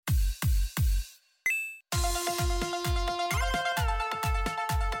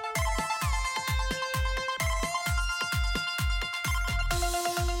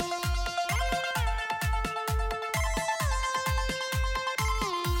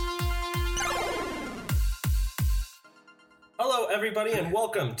Hello, everybody, and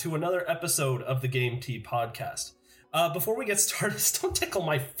welcome to another episode of the Game Tea Podcast. Before we get started, don't tickle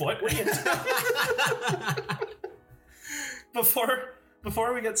my foot. What are you doing?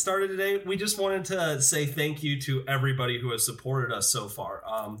 Before we get started today, we just wanted to say thank you to everybody who has supported us so far.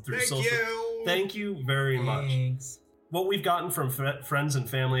 Thank you very much. What we've gotten from friends and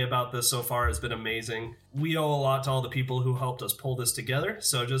family about this so far has been amazing. We owe a lot to all the people who helped us pull this together,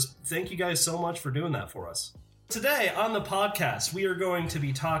 so just thank you guys so much for doing that for us. Today on the podcast, we are going to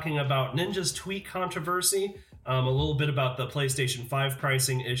be talking about Ninja's tweet controversy, a little bit about the PlayStation 5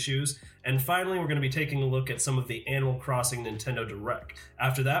 pricing issues, and finally we're going to be taking a look at some of the Animal Crossing Nintendo Direct.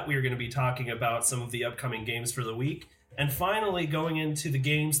 After that, we are going to be talking about some of the upcoming games for the week, and finally going into the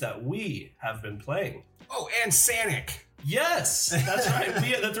games that we have been playing. Oh, and Sonic. Yes, that's right.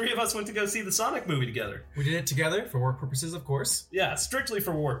 The three of us went to go see the Sonic movie together. We did it together for work purposes, of course. Yeah, strictly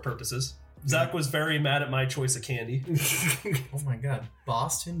for work purposes. Zach was very mad at my choice of candy. Oh my god.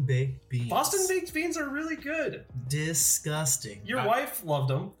 Boston Baked Beans. Boston Baked Beans are really good. Disgusting. Your wife loved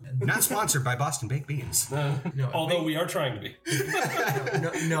them. Not sponsored by Boston Baked Beans. Although we are trying to be.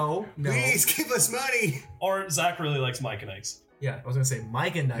 No. Please give us money. Or Zach really likes Mike and Ike's. Yeah, I was going to say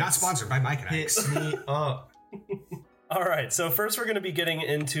Mike and Ike's. Not sponsored by Mike and Ike's. Hit me up. All right, so first we're going to be getting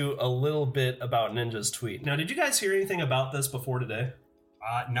into a little bit about Ninja's tweet. Now, did you guys hear anything about this before today?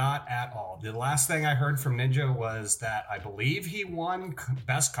 Not at all. The last thing I heard from Ninja was that I believe he won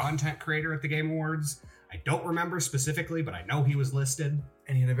Best Content Creator at the Game Awards. I don't remember specifically, but I know he was listed.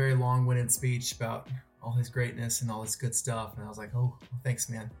 And he had a very long-winded speech about all his greatness and all this good stuff. And I was like, oh, thanks,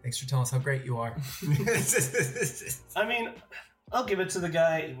 man. Thanks for telling us how great you are. I mean, I'll give it to the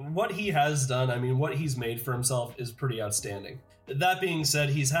guy. What he has done, I mean, what he's made for himself is pretty outstanding. That being said,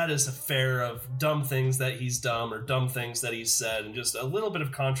 he's had his affair of dumb things that he's done or dumb things that he's said and just a little bit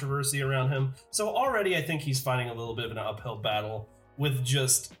of controversy around him. So already I think he's fighting a little bit of an uphill battle with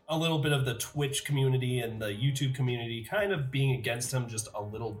just a little bit of the Twitch community and the YouTube community kind of being against him just a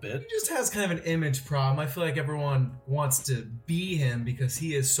little bit. He just has kind of an image problem. I feel like everyone wants to be him because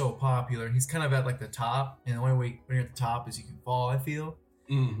he is so popular. He's kind of at like the top, and the only way when you're at the top is you can fall, I feel.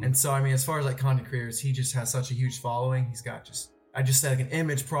 Mm-hmm. And so, I mean, as far as like content creators, he just has such a huge following. He's got I just said like an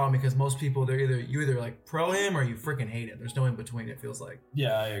image problem because most people, you either like pro him or you freaking hate him. There's no in between, it feels like.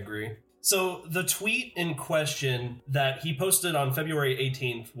 Yeah, I agree. So the tweet in question that he posted on February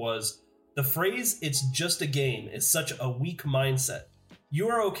 18th was, the phrase, "it's just a game," is such a weak mindset. You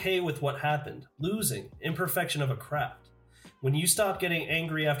are okay with what happened. Losing, imperfection of a craft. When you stop getting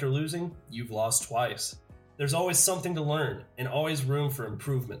angry after losing, you've lost twice. There's always something to learn and always room for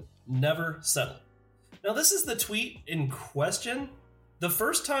improvement. Never settle. Now, this is the tweet in question. The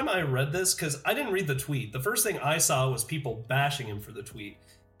first time I read this, because I didn't read the tweet, the first thing I saw was people bashing him for the tweet.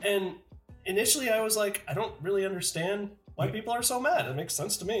 And initially I was like, I don't really understand why people are so mad. It makes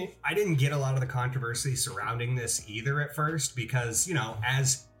sense to me. I didn't get a lot of the controversy surrounding this either at first because, you know,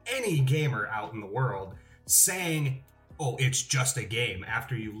 as any gamer out in the world, saying, oh, it's just a game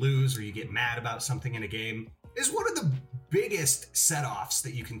after you lose or you get mad about something in a game is one of the biggest set-offs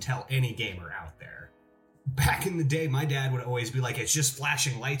that you can tell any gamer out there. Back in the day, my dad would always be like, it's just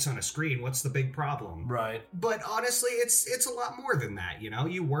flashing lights on a screen. What's the big problem? Right. But honestly, it's a lot more than that, you know?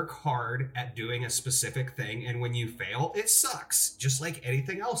 You work hard at doing a specific thing, and when you fail, it sucks, just like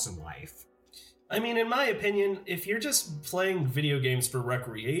anything else in life. I mean, in my opinion, if you're just playing video games for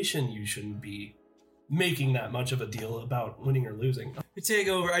recreation, you shouldn't be making that much of a deal about winning or losing. To take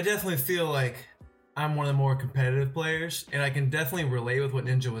over, I definitely feel like I'm one of the more competitive players, and I can definitely relate with what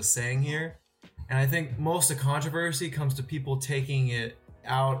Ninja was saying here. And I think most of the controversy comes to people taking it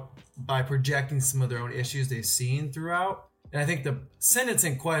out by projecting some of their own issues they've seen throughout. And I think the sentence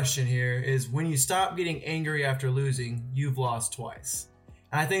in question here is, when you stop getting angry after losing, you've lost twice.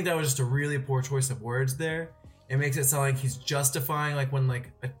 And I think that was just a really poor choice of words there. It makes it sound like he's justifying, like when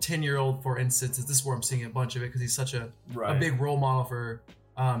like a 10-year-old, for instance, this is where I'm seeing a bunch of it because he's such a big role model for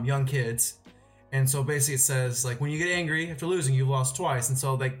young kids. And so basically it says, like, when you get angry after losing, you've lost twice. And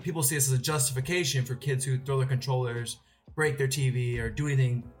so, like, people see this as a justification for kids who throw their controllers, break their TV, or do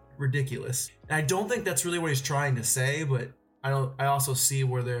anything ridiculous. And I don't think that's really what he's trying to say, but I also see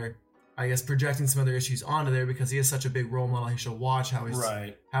where they're, I guess, projecting some other issues onto there because he is such a big role model. He should watch how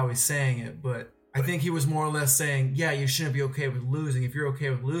he's saying it. But I think he was more or less saying, yeah, you shouldn't be okay with losing. If you're okay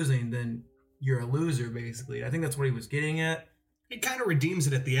with losing, then you're a loser, basically. I think that's what he was getting at. He kind of redeems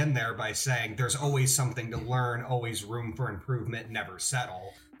it at the end there by saying there's always something to learn, always room for improvement, never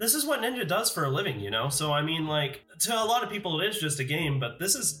settle. This is what Ninja does for a living, you know? So, I mean, like, to a lot of people it is just a game, but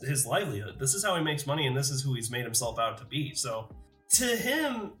this is his livelihood. This is how he makes money, and this is who he's made himself out to be. So, to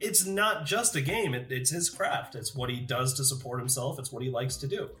him, it's not just a game. It's his craft. It's what he does to support himself. It's what he likes to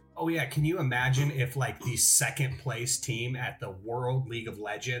do. Oh yeah, can you imagine if like the second place team at the World League of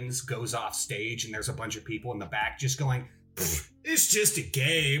Legends goes off stage and there's a bunch of people in the back just going, it's just a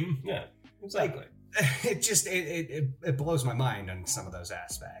game. Yeah, exactly. Like, it blows my mind on some of those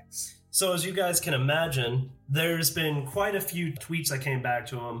aspects. So as you guys can imagine, there's been quite a few tweets that came back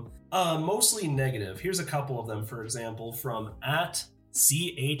to him, mostly negative. Here's a couple of them, for example, from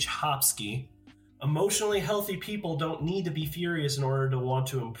 @CHHopsky. Emotionally healthy people don't need to be furious in order to want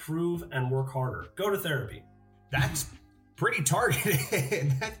to improve and work harder. Go to therapy. That's pretty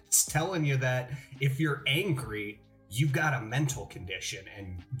targeted. That's telling you that if you're angry, you've got a mental condition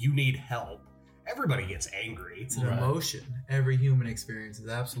and you need help. Everybody gets angry. It's an emotion. Every human experiences,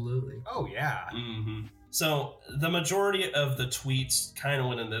 absolutely. Oh, yeah. Mm-hmm. So the majority of the tweets kind of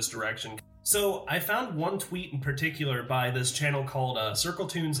went in this direction. So I found one tweet in particular by this channel called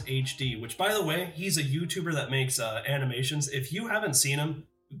CircleTunes HD, which, by the way, he's a YouTuber that makes animations. If you haven't seen him,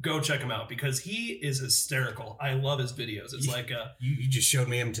 go check him out because he is hysterical. I love his videos. It's you just showed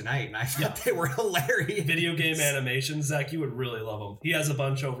me him tonight, and I thought they were hilarious. Video game animations. Zach, you would really love them. He has a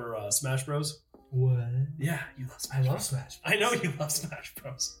bunch over Smash Bros. What? Yeah, you love Smash I Bros. love Smash Bros. I know you love Smash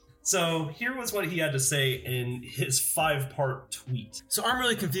Bros. So here was what he had to say in his 5-part tweet. So I'm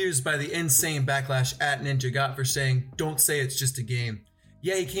really confused by the insane backlash @Ninja got for saying, don't say it's just a game.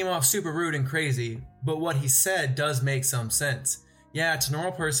 Yeah, he came off super rude and crazy, but what he said does make some sense. Yeah, to a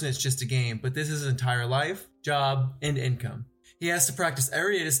normal person it's just a game, but this is his entire life, job, and income. He has to practice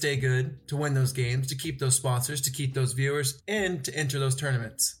every day to stay good, to win those games, to keep those sponsors, to keep those viewers, and to enter those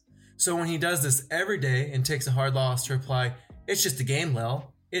tournaments. So when he does this every day and takes a hard loss to reply, it's just a game,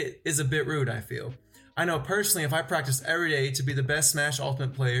 Lel, it is a bit rude, I feel. I know personally if I practiced every day to be the best Smash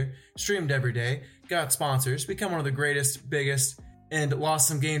Ultimate player, streamed every day, got sponsors, become one of the greatest, biggest, and lost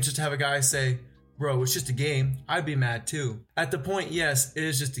some games just to have a guy say, bro, it's just a game, I'd be mad too. At the point, yes, it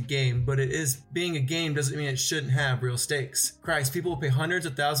is just a game, but it is being a game doesn't mean it shouldn't have real stakes. Christ, people will pay hundreds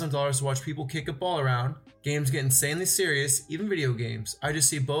of thousands of dollars to watch people kick a ball around. Games get insanely serious, even video games. I just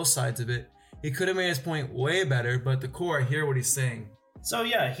see both sides of it. He could have made his point way better, but at the core, I hear what he's saying. So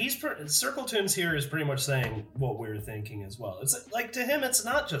yeah, CircleTunes here is pretty much saying what we're thinking as well. It's like, to him, it's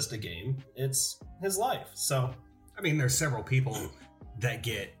not just a game, it's his life. So I mean, there's several people that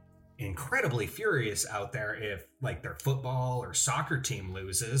get incredibly furious out there if like their football or soccer team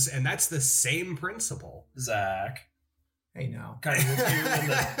loses, and that's the same principle. Zach. Hey, now. Kind of with you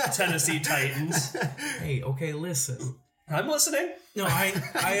and the Tennessee Titans. Hey, okay, listen. I'm listening. No,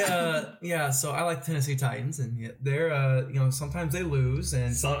 so I like Tennessee Titans, and they're, sometimes they lose,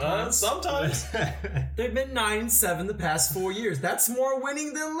 and sometimes. They've been 9-7 the past 4 years. That's more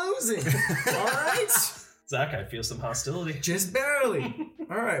winning than losing. All right? Zach, I feel some hostility. Just barely.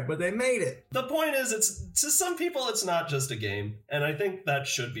 All right, but they made it. The point is, it's to some people, it's not just a game, and I think that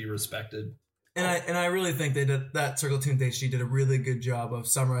should be respected. And I really think that CircleTunes HD did a really good job of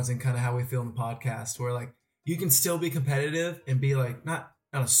summarizing kind of how we feel in the podcast, where like you can still be competitive and be like not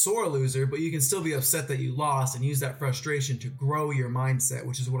a sore loser, but you can still be upset that you lost and use that frustration to grow your mindset,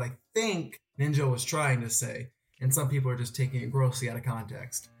 which is what I think Ninja was trying to say. And some people are just taking it grossly out of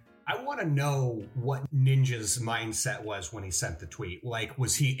context. I want to know what Ninja's mindset was when he sent the tweet. Like,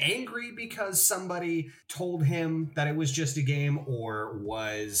 was he angry because somebody told him that it was just a game, or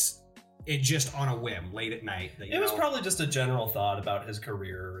was it just on a whim late at night? It was probably just a general thought about his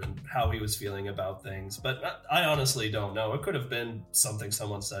career and how he was feeling about things. But I honestly don't know. It could have been something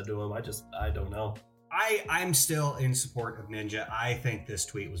someone said to him. I don't know. I'm still in support of Ninja. I think this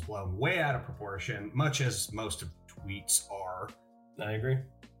tweet was blown way out of proportion, much as most of tweets are. I agree.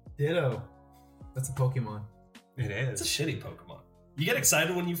 Ditto. That's a Pokemon. It is. It's a shitty Pokemon. You get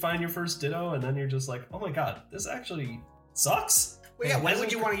excited when you find your first Ditto, and then you're just like, oh my god, this actually sucks? Well, yeah, why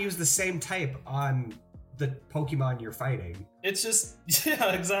would you want to use the same type on the Pokemon you're fighting? It's just,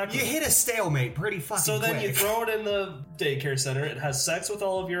 yeah, exactly. You hit a stalemate pretty fucking quick. So then you throw it in the daycare center. It has sex with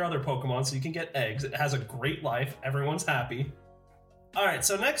all of your other Pokemon so you can get eggs. It has a great life. Everyone's happy. All right,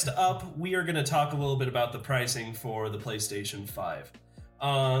 so next up, we are going to talk a little bit about the pricing for the PlayStation 5.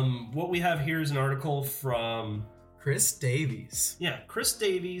 What we have here is an article from Chris Davies. Yeah, Chris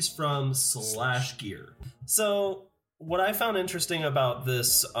Davies from Slash Gear. So what I found interesting about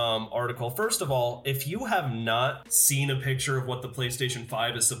this article, first of all, if you have not seen a picture of what the PlayStation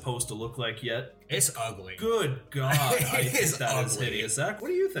 5 is supposed to look like yet, it's ugly. Good God, I think that is hideous. Zach, what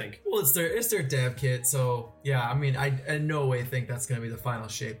do you think? Well, it's their dev kit, so yeah, I mean, I in no way think that's going to be the final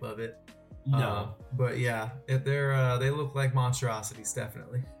shape of it. No. But yeah, they look like monstrosities,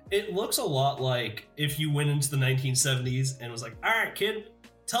 definitely. It looks a lot like if you went into the 1970s and was like, all right, kid,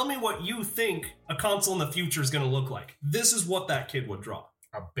 tell me what you think a console in the future is going to look like. This is what that kid would draw.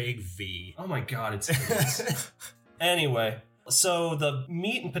 A big V. Oh my God, it's hideous. Anyway, so the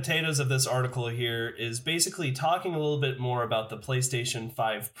meat and potatoes of this article here is basically talking a little bit more about the PlayStation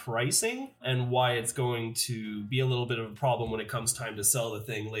 5 pricing and why it's going to be a little bit of a problem when it comes time to sell the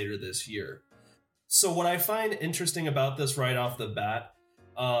thing later this year. So what I find interesting about this right off the bat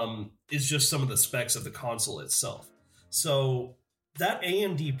is just some of the specs of the console itself. So that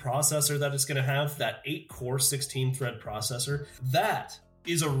AMD processor that it's going to have, that 8-core 16-thread processor, that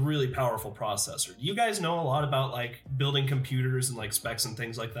is a really powerful processor. You guys know a lot about like building computers and like specs and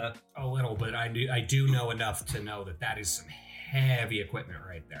things like that? A little bit. I do know enough to know that is some heavy equipment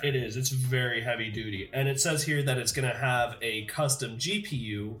right there. It is. It's very heavy duty. And it says here that it's going to have a custom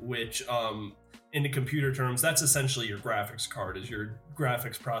GPU, which into computer terms, that's essentially your graphics card, is your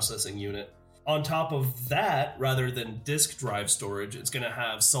graphics processing unit. On top of that, rather than disk drive storage, it's going to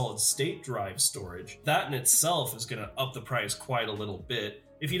have solid state drive storage. That in itself is going to up the price quite a little bit.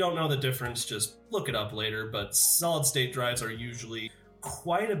 If you don't know the difference, just look it up later, but solid state drives are usually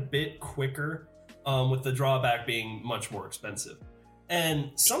quite a bit quicker, with the drawback being much more expensive.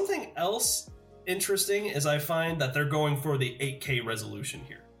 And something else interesting is I find that they're going for the 8K resolution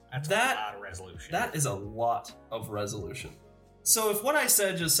here. That's a lot of resolution. That is a lot of resolution. So if what I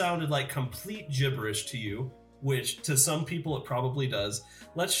said just sounded like complete gibberish to you, which to some people it probably does,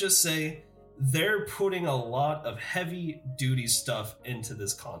 let's just say they're putting a lot of heavy duty stuff into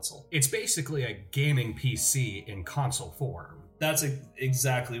this console. It's basically a gaming PC in console form. That's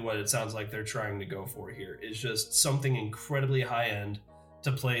exactly what it sounds like they're trying to go for here, is just something incredibly high end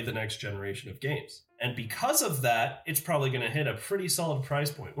to play the next generation of games. And because of that, it's probably going to hit a pretty solid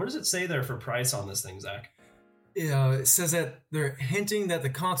price point. What does it say there for price on this thing, Zach? It says that they're hinting that the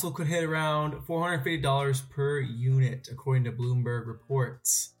console could hit around $450 per unit, according to Bloomberg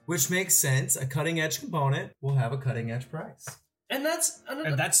reports. Which makes sense. A cutting-edge component will have a cutting-edge price. And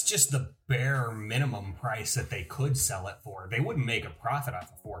that's just the bare minimum price that they could sell it for. They wouldn't make a profit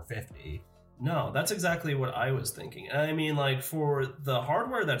off of $450. No, that's exactly what I was thinking. I mean, like, for the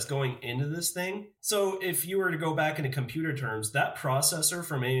hardware that's going into this thing, so if you were to go back into computer terms, that processor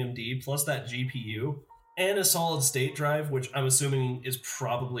from AMD plus that GPU and a solid state drive, which I'm assuming is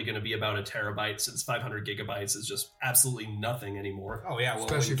probably going to be about a terabyte, since 500 gigabytes is just absolutely nothing anymore. Oh yeah, well,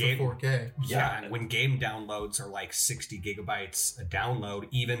 especially for 4K. Yeah, and when game downloads are like 60 gigabytes a download,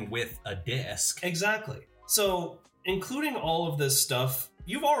 even with a disc. Exactly. So including all of this stuff,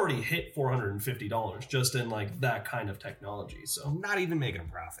 you've already hit $450 just in like that kind of technology. So not even making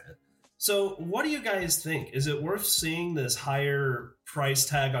a profit. So what do you guys think? Is it worth seeing this higher price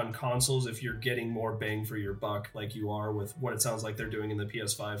tag on consoles if you're getting more bang for your buck like you are with what it sounds like they're doing in the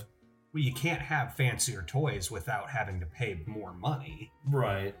PS5? Well, you can't have fancier toys without having to pay more money.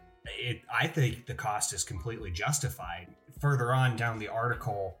 Right. I think the cost is completely justified. Further on down the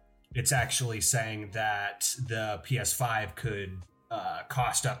article, it's actually saying that the PS5 could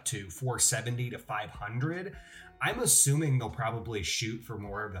cost up to $470 to $500. I'm assuming they'll probably shoot for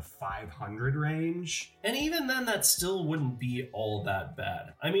more of the 500 range. And even then, that still wouldn't be all that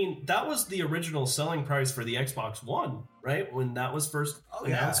bad. I mean, that was the original selling price for the Xbox One, right? When that was first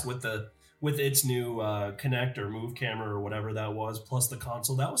announced with its new Kinect or Move camera or whatever that was, plus the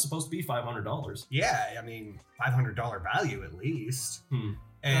console, that was supposed to be $500. Yeah, I mean, $500 value at least.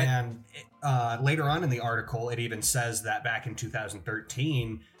 And later on in the article, it even says that back in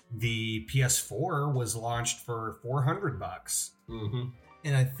 2013, the PS4 was launched for $400. Mm-hmm.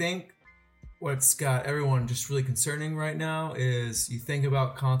 And I think what's got everyone just really concerning right now is you think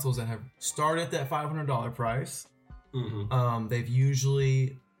about consoles that have started at that $500 price. Mm-hmm. They've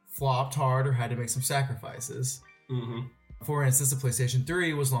usually flopped hard or had to make some sacrifices. Mm-hmm. For instance, the PlayStation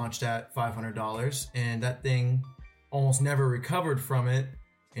 3 was launched at $500, and that thing almost never recovered from it.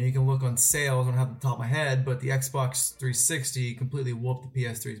 And you can look on sales, I don't have the top of my head, but the Xbox 360 completely whooped the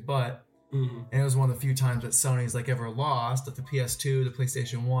PS3's butt. Mm-hmm. And it was one of the few times that Sony's like ever lost, that the PS2, the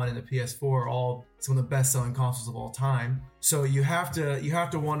PlayStation 1, and the PS4 are all some of the best-selling consoles of all time. So you have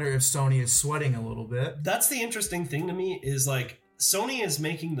to wonder if Sony is sweating a little bit. That's the interesting thing to me, is like Sony is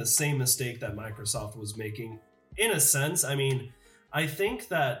making the same mistake that Microsoft was making in a sense. I mean, I think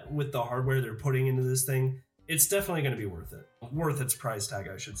that with the hardware they're putting into this thing, it's definitely going to be worth it. Worth its price tag,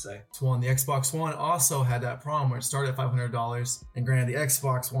 I should say. The Xbox One also had that problem where it started at $500. And granted, the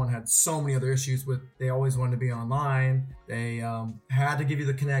Xbox One had so many other issues with, they always wanted to be online. They had to give you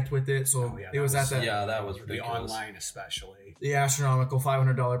the Connect with it. So it was at that. Yeah, that was ridiculous. The online especially. The astronomical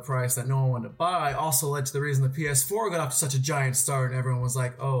 $500 price that no one wanted to buy also led to the reason the PS4 got off to such a giant start, and everyone was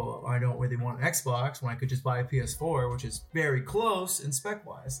like, oh, I don't really want an Xbox when I could just buy a PS4, which is very close in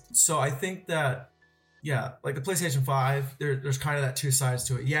spec-wise. So I think that, yeah, like the PlayStation 5, there's kind of that two sides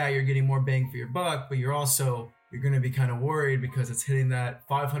to it. Yeah, you're getting more bang for your buck, but you're going to be kind of worried because it's hitting that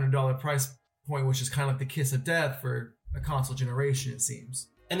 $500 price point, which is kind of like the kiss of death for a console generation, it seems.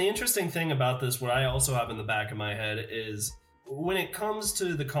 And the interesting thing about this, what I also have in the back of my head is when it comes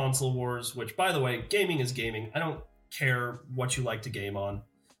to the console wars, which, by the way, gaming is gaming. I don't care what you like to game on.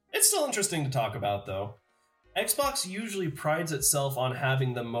 It's still interesting to talk about, though. Xbox usually prides itself on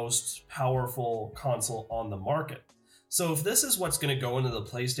having the most powerful console on the market. So if this is what's going to go into the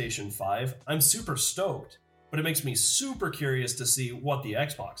PlayStation 5, I'm super stoked. But it makes me super curious to see what the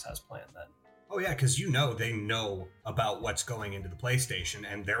Xbox has planned then. Oh yeah, because they know about what's going into the PlayStation,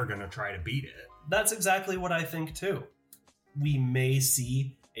 and they're going to try to beat it. That's exactly what I think too. We may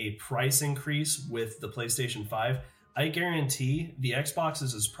see a price increase with the PlayStation 5. I guarantee the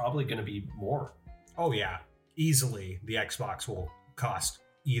Xbox's is probably going to be more. Oh yeah, easily the Xbox will cost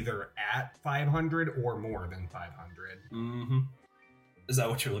either at $500 or more than $500. Mm-hmm. Is that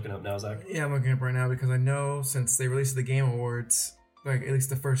what you're looking up now, Zach? Yeah, I'm looking up right now because I know since they released the Game Awards, like at least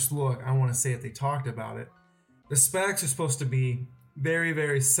the first look, I want to say that they talked about it. The specs are supposed to be very,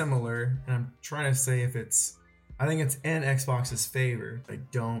 very similar, and I'm trying to say if I think it's in Xbox's favor. I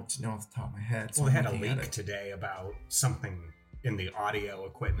don't know off the top of my head. So well, they had a leak today about something in the audio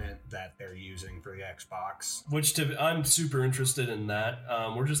equipment that they're using for the Xbox. I'm super interested in that.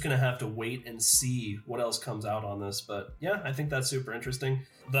 We're just going to have to wait and see what else comes out on this. But yeah, I think that's super interesting.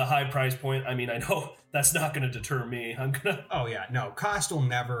 The high price point, I mean, I know that's not going to deter me. Oh yeah, no, cost will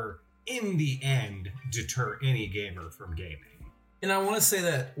never, in the end, deter any gamer from gaming. And I want to say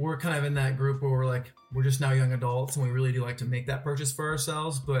that we're kind of in that group where we're just now young adults and we really do like to make that purchase for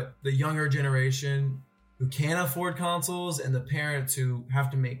ourselves. But the younger generation who can't afford consoles and the parents who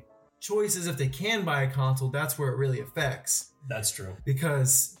have to make choices if they can buy a console, that's where it really affects. That's true.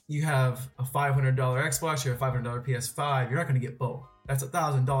 Because you have a $500 Xbox or a $500 PS5, you're not going to get both. That's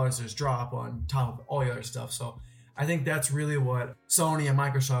 $1,000 just drop on top of all the other stuff. So I think that's really what Sony and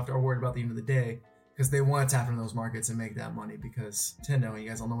Microsoft are worried about at the end of the day, because they want to tap into those markets and make that money. Because Nintendo, you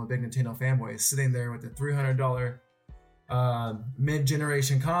guys all know I'm a big Nintendo fanboy, is sitting there with a $300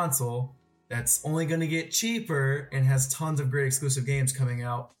 mid-generation console that's only going to get cheaper and has tons of great exclusive games coming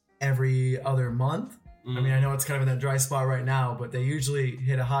out every other month. I mean, I know it's kind of in that dry spot right now, but they usually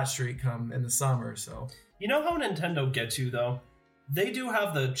hit a hot streak come in the summer. So you know how Nintendo gets you, though? They do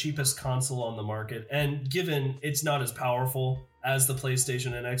have the cheapest console on the market, and given it's not as powerful as the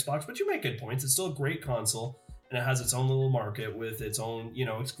PlayStation and Xbox, but you make good points. It's still a great console, and it has its own little market with its own,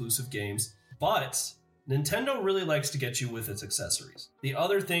 exclusive games. But Nintendo really likes to get you with its accessories. The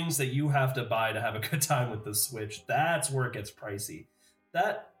other things that you have to buy to have a good time with the Switch, that's where it gets pricey.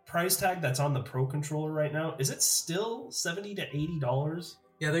 That price tag that's on the Pro Controller right now, is it still $70 to $80?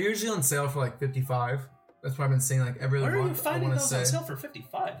 Yeah, they're usually on sale for $55. That's what I've been seeing every other month. Where are you finding those on sale for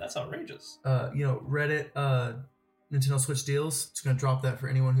 $55? That's outrageous. Reddit, Nintendo Switch deals. Just gonna drop that for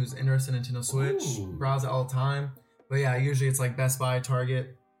anyone who's interested in Nintendo Switch. Ooh. Browse it all the time. But yeah, usually it's Best Buy,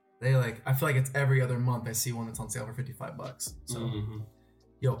 Target. They I feel like it's every other month I see one that's on sale for $55. So,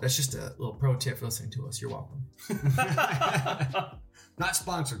 that's just a little pro tip for listening to us. You're welcome. Not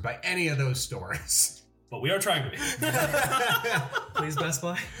sponsored by any of those stores. But we are trying to be. Please, Best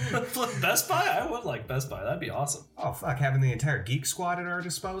Buy. Best Buy? I would like Best Buy. That'd be awesome. Oh, fuck. Having the entire Geek Squad at our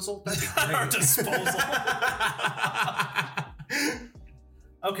disposal? That'd be great. Our disposal.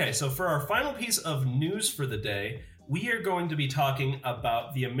 Okay, so for our final piece of news for the day, we are going to be talking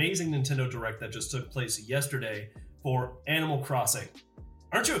about the amazing Nintendo Direct that just took place yesterday for Animal Crossing.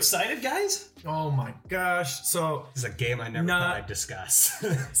 Aren't you excited, guys? Oh my gosh. So this is a game I never thought I'd discuss.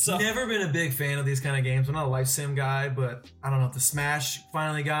 Never been a big fan of these kind of games. I'm not a life sim guy, but I don't know if the Smash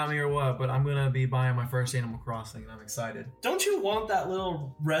finally got me or what, but I'm going to be buying my first Animal Crossing and I'm excited. Don't you want that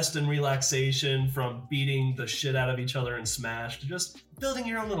little rest and relaxation from beating the shit out of each other in Smash to just building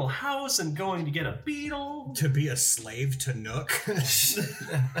your own little house and going to get a beetle? To be a slave to Nook?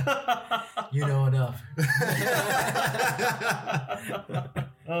 You know enough.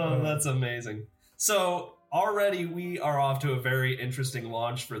 Oh, that's amazing. So already we are off to a very interesting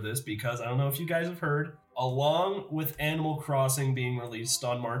launch for this because I don't know if you guys have heard, along with Animal Crossing being released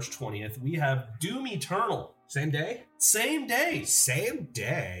on March 20th, we have Doom Eternal. Same day? Same day. Same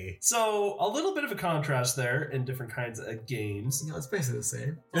day. So a little bit of a contrast there in different kinds of games. It's basically the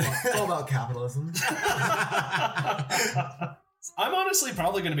same. It's all about capitalism. I'm honestly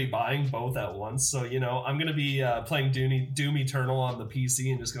probably going to be buying both at once. So, I'm going to be playing Doom Eternal on the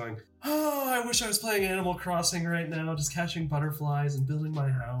PC and just going, oh, I wish I was playing Animal Crossing right now, just catching butterflies and building my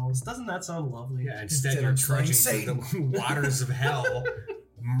house. Doesn't that sound lovely? Yeah, instead you're trudging through the waters of hell,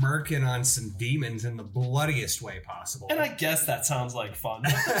 murking on some demons in the bloodiest way possible. And I guess that sounds like fun.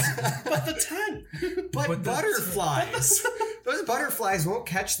 But the tent. But butterflies. Those butterflies won't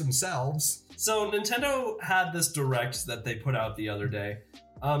catch themselves. So Nintendo had this Direct that they put out the other day.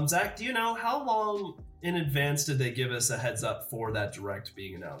 Zach, do you know how long in advance did they give us a heads up for that Direct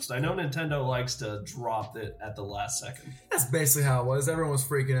being announced? I know Nintendo likes to drop it at the last second. That's basically how it was. Everyone was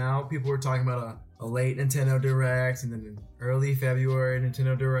freaking out. People were talking about a late Nintendo Direct and then an early February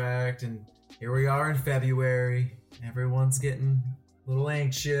Nintendo Direct. And here we are in February. Everyone's getting a little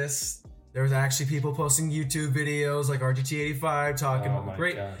anxious. There was actually people posting YouTube videos like RGT85 talking about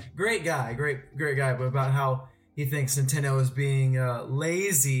great guy, but about how he thinks Nintendo is being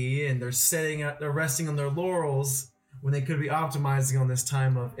lazy and they're resting on their laurels when they could be optimizing on this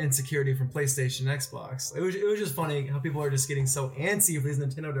time of insecurity from PlayStation and Xbox. It was just funny how people are just getting so antsy for these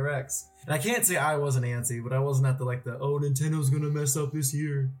Nintendo Directs. And I can't say I wasn't antsy, but I wasn't at the Nintendo's gonna mess up this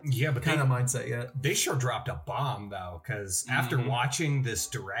year. Yeah, but kind of mindset yet. They sure dropped a bomb though, because after watching this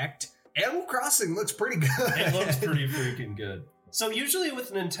Direct, Animal Crossing looks pretty good. It looks pretty freaking good. So usually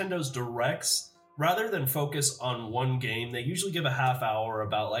with Nintendo's Directs, rather than focus on one game, they usually give a half hour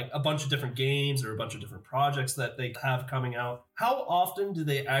about a bunch of different games or a bunch of different projects that they have coming out. How often do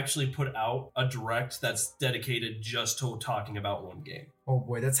they actually put out a Direct that's dedicated just to talking about one game? Oh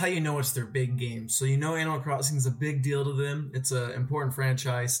boy, that's how you know it's their big game. So Animal Crossing is a big deal to them. It's an important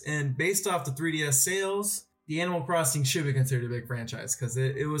franchise. And based off the 3DS sales, the Animal Crossing should be considered a big franchise because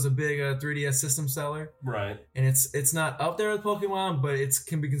it was a big 3DS system seller. Right. And it's not up there with Pokemon, but it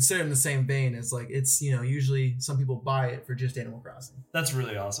can be considered in the same vein as it's usually some people buy it for just Animal Crossing. That's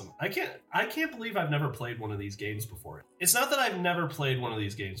really awesome. I can't believe I've never played one of these games before. It's not that I've never played one of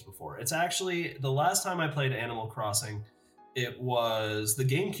these games before. It's actually the last time I played Animal Crossing, it was the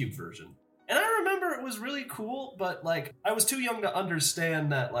GameCube version. And I remember it was really cool, but I was too young to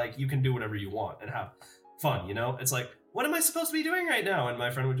understand that you can do whatever you want and have fun, It's what am I supposed to be doing right now? And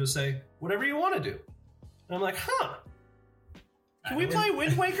my friend would just say, whatever you want to do. And I'm like, can we play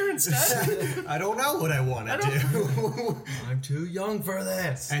Wind Waker instead? I don't know what I want to do. I'm too young for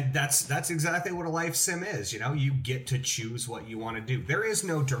this. And that's exactly what a life sim is, You get to choose what you want to do. There is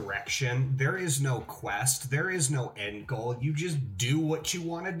no direction. There is no quest. There is no end goal. You just do what you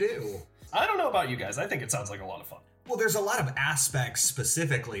want to do. I don't know about you guys. I think it sounds like a lot of fun. Well, there's a lot of aspects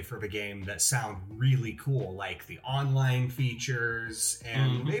specifically for the game that sound really cool, like the online features,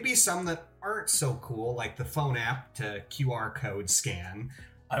 and maybe some that aren't so cool, like the phone app to QR code scan.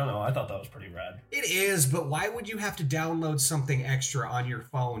 I don't know. I thought that was pretty rad. It is, but why would you have to download something extra on your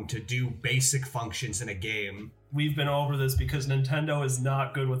phone to do basic functions in a game? We've been over this because Nintendo is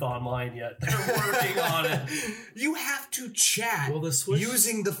not good with online yet. They're working on it. You have to chat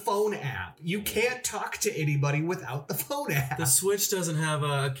using the phone app. You can't talk to anybody without the phone app. The Switch doesn't have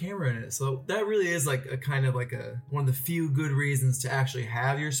a camera in it, so that really is one of the few good reasons to actually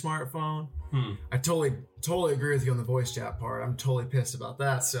have your smartphone. I totally agree with you on the voice chat part. I'm totally pissed about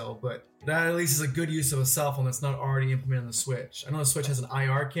that still, but that at least is a good use of a cell phone that's not already implemented on the Switch. I know the Switch has an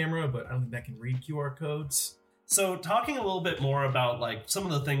IR camera, but I don't think that can read QR codes. So talking a little bit more about some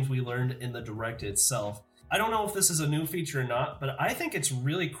of the things we learned in the Direct itself, I don't know if this is a new feature or not, but I think it's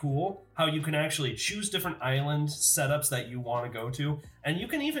really cool how you can actually choose different island setups that you want to go to. And you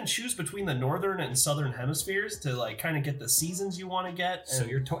can even choose between the northern and southern hemispheres to kind of get the seasons you want to get. So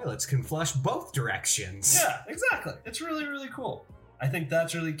your toilets can flush both directions. Yeah, exactly. It's really, really cool. I think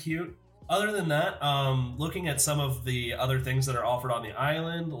that's really cute. Other than that, looking at some of the other things that are offered on the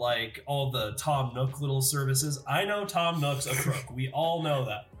island, like all the Tom Nook little services. I know Tom Nook's a crook. We all know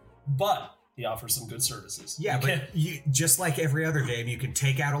that. But he offers some good services. Yeah, but just like every other game, you can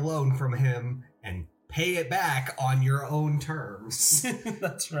take out a loan from him and pay it back on your own terms.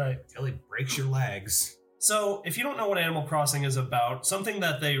 That's right. Till he breaks your legs. So, if you don't know what Animal Crossing is about, something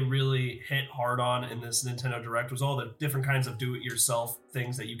that they really hit hard on in this Nintendo Direct was all the different kinds of do-it-yourself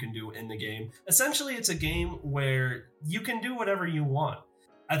things that you can do in the game. Essentially, it's a game where you can do whatever you want.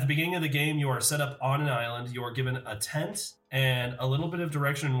 At the beginning of the game, you are set up on an island, you are given a tent and a little bit of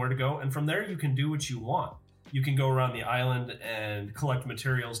direction on where to go, and from there you can do what you want. You can go around the island and collect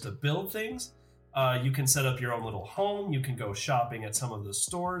materials to build things. You can set up your own little home. You can go shopping at some of the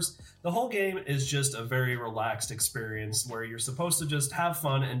stores. The whole game is just a very relaxed experience where you're supposed to just have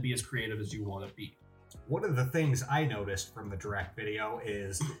fun and be as creative as you want to be. One of the things I noticed from the direct video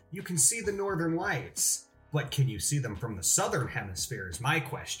is you can see the northern lights, but can you see them from the southern hemisphere is my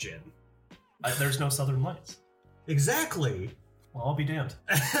question. There's no southern lights. Exactly. Well, I'll be damned.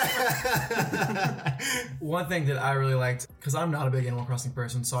 One thing that I really liked, because I'm not a big Animal Crossing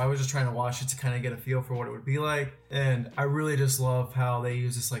person, so I was just trying to watch it to kind of get a feel for what it would be like. And I really just love how they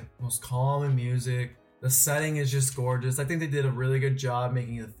use this like most calming music. The setting is just gorgeous. I think they did a really good job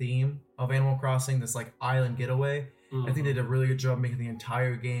making the theme of Animal Crossing, this like island getaway. Mm-hmm. I think they did a really good job making the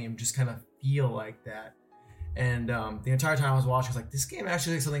entire game just kind of feel like that. And the entire time I was watching, I was like, this game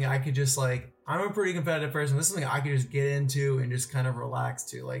actually is something I could just like, I'm a pretty competitive person. This is something I could just get into and just kind of relax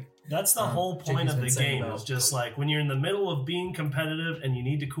to. Like, that's the whole point of the game. Is just like when you're in the middle of being competitive and you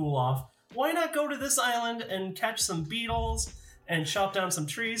need to cool off, why not go to this island and catch some beetles and chop down some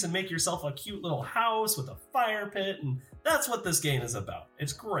trees and make yourself a cute little house with a fire pit? And that's what this game is about.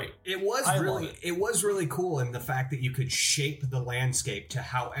 It's great. It was really cool in the fact that you could shape the landscape to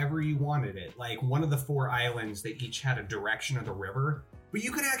however you wanted it. Like one of the 4 islands, they each had a direction of the river, but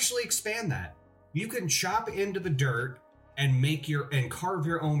you could actually expand that. You can chop into the dirt and carve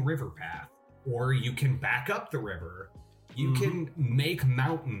your own river path, or you can back up the river. You can make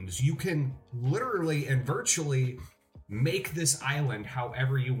mountains. You can literally and virtually make this island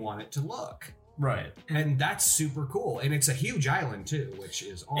however you want it to look. Right. And that's super cool. And it's a huge island too, which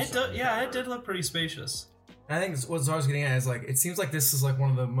is also... It did look pretty spacious. And I think what I was getting at is like, it seems like this is like one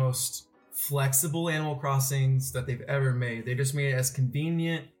of the most flexible Animal Crossings that they've ever made. They just made it as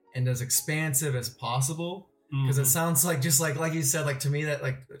convenient and as expansive as possible. Because it sounds like, just like you said, like to me, that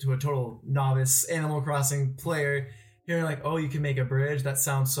like to a total novice Animal Crossing player, hearing like, oh, you can make a bridge, that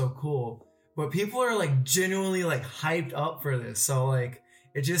sounds so cool. But people are like genuinely like hyped up for this. So like,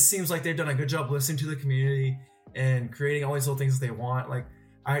 it just seems like they've done a good job listening to the community and creating all these little things that they want. Like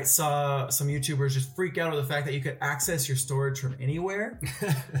I saw some YouTubers just freak out over the fact that you could access your storage from anywhere.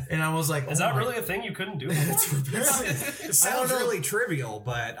 And I was like, is that really a thing you couldn't do before? It sounds really trivial,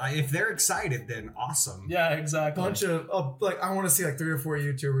 but if they're excited, then awesome. Yeah, exactly. Bunch of like, I want to see like 3 or 4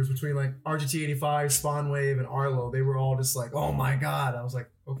 YouTubers between like RGT85, Spawnwave, and Arlo. They were all just like, oh my God. I was like,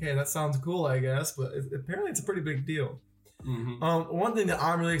 okay, that sounds cool, I guess. But apparently it's a pretty big deal. One thing that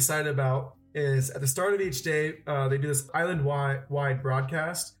I'm really excited about is at the start of each day, they do this island-wide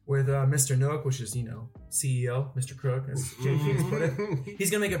broadcast with Mr. Nook, which is, CEO, Mr. Crook, as JP has put it. He's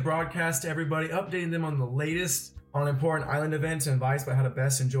going to make a broadcast to everybody, updating them on the latest on important island events and advice about how to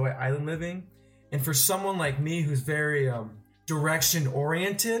best enjoy island living. And for someone like me who's very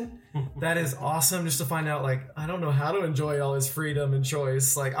direction-oriented, that is awesome just to find out, like, I don't know how to enjoy all this freedom and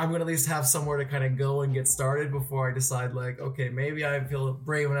choice. Like, I'm going to at least have somewhere to kind of go and get started before I decide, like, okay, maybe I feel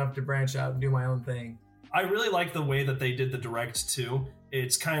brave enough to branch out and do my own thing. I really like the way that they did the direct, too.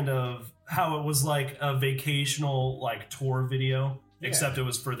 It's kind of how it was like a vacational, like, tour video, except it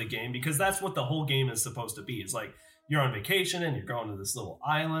was for the game, because that's what the whole game is supposed to be. It's like, you're on vacation and you're going to this little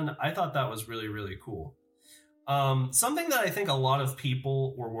island. I thought that was really, really cool. Something that I think a lot of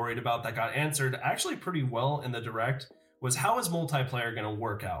people were worried about that got answered actually pretty well in the direct was, how is multiplayer going to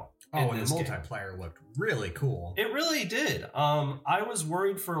work out? Oh, and the multiplayer looked really cool. It really did. I was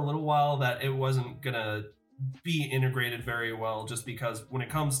worried for a little while that it wasn't going to be integrated very well, just because when it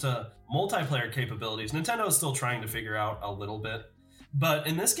comes to multiplayer capabilities, Nintendo is still trying to figure out a little bit. But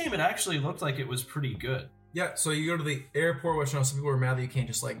in this game, it actually looked like it was pretty good. Yeah, so you go to the airport, which I know some people are mad that you can't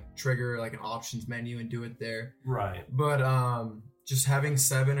just like trigger like an options menu and do it there. Right. But just having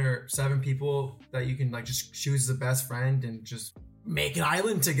 7 people that you can like just choose as a best friend and just make an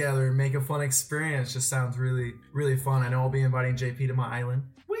island together and make a fun experience just sounds really, really fun. I know I'll be inviting JP to my island.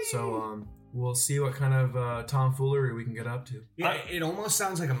 Whee! So we'll see what kind of tomfoolery we can get up to. Yeah, it almost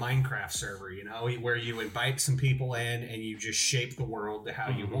sounds like a Minecraft server, where you invite some people in and you just shape the world to how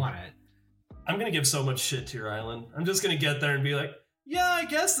you want it. I'm going to give so much shit to your island. I'm just going to get there and be like, yeah, I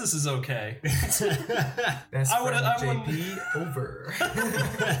guess this is okay. Best friend JP over.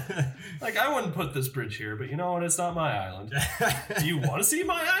 Like, I wouldn't put this bridge here, but you know what? It's not my island. Do you want to see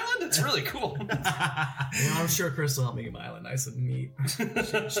my island? It's really cool. I'm sure Chris will help me get my island nice and neat.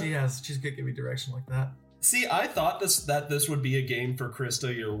 She's good at giving me direction like that. See, I thought that this would be a game for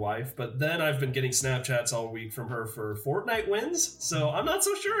Krista, your wife, but then I've been getting Snapchats all week from her for Fortnite wins, so I'm not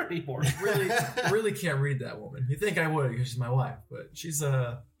so sure anymore. Really can't read that woman. You think I would because she's my wife, but she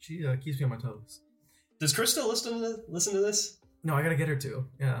keeps me on my toes. Does Krista listen to this? No, I gotta get her to.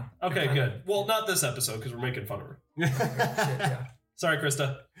 Yeah. Okay, good. Well, not this episode because we're making fun of her. Shit, yeah. Sorry,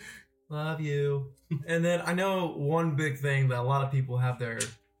 Krista. Love you. And then I know one big thing that a lot of people have their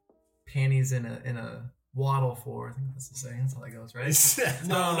panties in a waddle for. I think that's the saying. That's how that goes, right?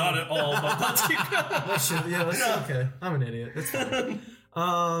 No, not at all. But let's keep going. Okay. I'm an idiot. That's fine.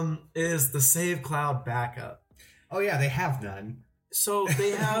 Is the save cloud backup. Oh yeah, they have none. So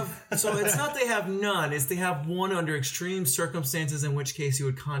they have. So it's not they have none. It's they have one under extreme circumstances, in which case you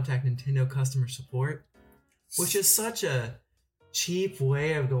would contact Nintendo customer support, which is such a cheap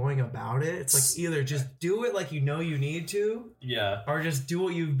way of going about it. It's like either just do it like you know you need to, or just do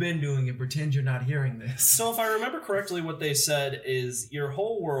what you've been doing and pretend you're not hearing this. So if I remember correctly, what they said is your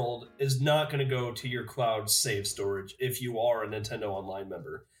whole world is not going to go to your cloud save storage if you are a Nintendo Online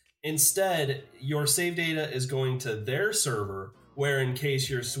member. Instead, your save data is going to their server, where in case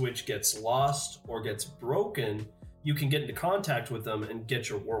your Switch gets lost or gets broken, you can get into contact with them and get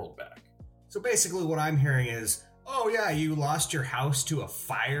your world back. So basically what I'm hearing is, oh yeah, you lost your house to a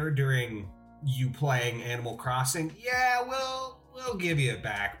fire during you playing Animal Crossing? Yeah, we'll give you it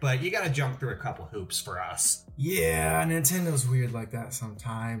back, but you gotta jump through a couple hoops for us. Yeah, Nintendo's weird like that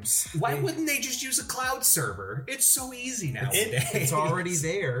sometimes. Why wouldn't they just use a cloud server? It's so easy nowadays. It's already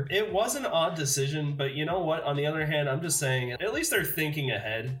there. It was an odd decision, but you know what? On the other hand, I'm just saying, at least they're thinking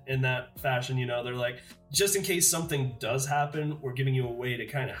ahead in that fashion. You know, they're like, just in case something does happen, we're giving you a way to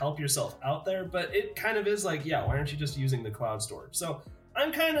kind of help yourself out there. But it kind of is like, yeah, why aren't you just using the cloud storage? So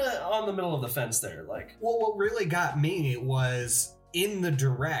I'm kind of on the middle of the fence there. Like, well, what really got me was in the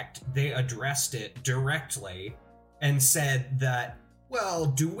direct, they addressed it directly and said that, well,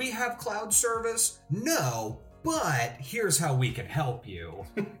 do we have cloud service? No, but here's how we can help you.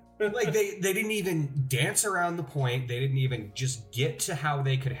 Like they didn't even dance around the point. They didn't even just get to how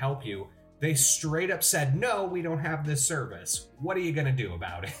they could help you. They straight up said, no, we don't have this service. What are you going to do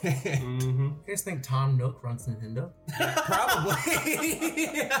about it? Mm-hmm. You guys think Tom Nook runs Nintendo?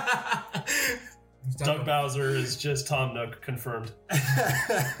 Probably. Doug Bowser is just Tom Nook confirmed.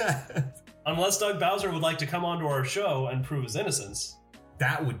 Unless Doug Bowser would like to come onto our show and prove his innocence.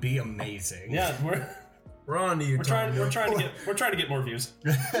 That would be amazing. Yeah, we're on to you, Tom Nook. We're trying to get more views.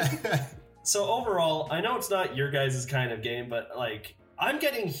 So overall, I know it's not your guys' kind of game, but like I'm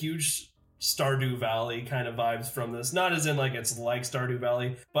getting huge Stardew Valley kind of vibes from this. Not as in like it's like Stardew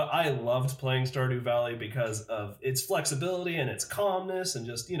Valley, but I loved playing Stardew Valley because of its flexibility and its calmness and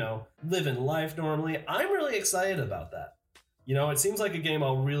just, you know, living life normally. I'm really excited about that. You know, it seems like a game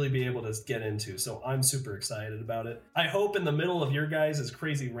I'll really be able to get into, so I'm super excited about it. I hope in the middle of your guys'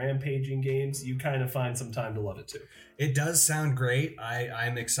 crazy rampaging games, you kind of find some time to love it too. It does sound great.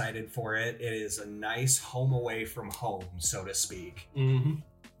 I'm excited for it. It is a nice home away from home, so to speak. Mm-hmm.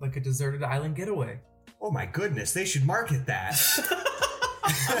 Like a deserted island getaway. Oh my goodness, they should market that.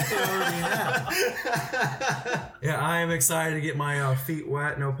 Yeah, I am excited to get my feet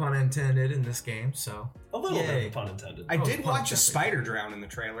wet, no pun intended, in this game, so. A little bit, pun intended. I did watch a spider drown in the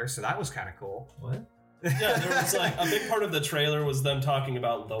trailer, so that was kind of cool. What? Yeah, there was like a big part of the trailer was them talking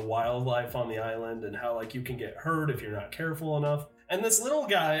about the wildlife on the island and how like you can get hurt if you're not careful enough. And this little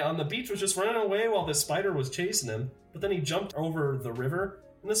guy on the beach was just running away while this spider was chasing him, but then he jumped over the river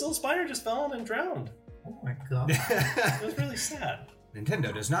and this little spider just fell in and drowned. Oh my god. It was really sad.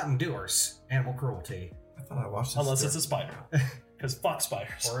 Nintendo does not endorse animal cruelty. I thought I watched this. Unless it's a spider. Because fuck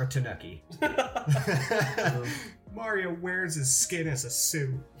spiders. Or a tanuki. Mario wears his skin as a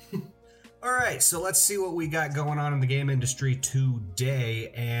suit. Alright, so let's see what we got going on in the game industry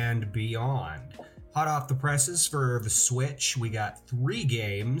today and beyond. Hot off the presses for the Switch, we got 3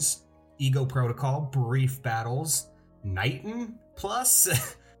 games. Ego Protocol, Brief Battles, Nighton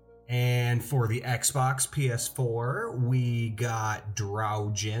Plus. And for the Xbox PS4, we got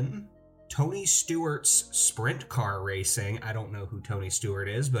Drowgen, Tony Stewart's Sprint Car Racing. I don't know who Tony Stewart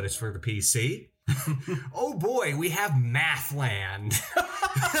is, but it's for the PC. Oh boy, we have Mathland.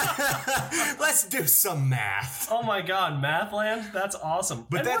 Let's do some math. Oh my god, Mathland? That's awesome.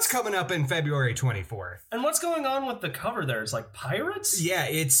 But that's coming up in February 24th. And what's going on with the cover there? It's like pirates? Yeah,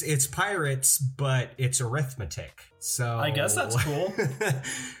 it's pirates, but it's arithmetic. So I guess that's cool.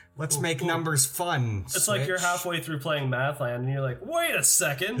 Let's make numbers fun. It's Switch. Like you're halfway through playing Mathland and you're like, wait a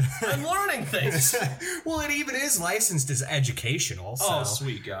second, I'm learning things. Well, it even is licensed as educational. So. Oh,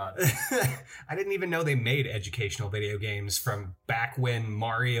 sweet God. I didn't even know they made educational video games from back when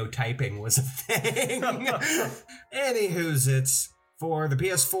Mario typing was a thing. Anywho's, it's for the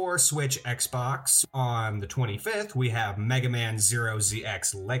PS4, Switch, Xbox. On the 25th, we have Mega Man Zero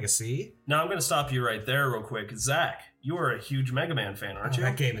ZX Legacy. Now, I'm going to stop you right there real quick. Zach, you are a huge Mega Man fan, aren't you?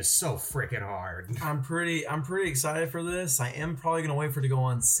 That game is so freaking hard. I'm pretty excited for this. I am probably going to wait for it to go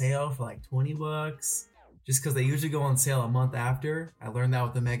on sale for like $20. just because they usually go on sale a month after. I learned that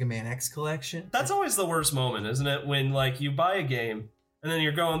with the Mega Man X collection. That's always the worst moment, isn't it? When like you buy a game and then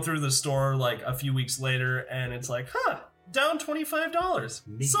you're going through the store like a few weeks later and it's like, down $25.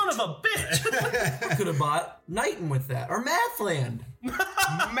 Neat. Son of a bitch. I could have bought Knighton with that or Mathland.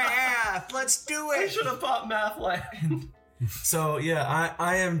 Math, let's do it. I should have bought Mathland. So yeah,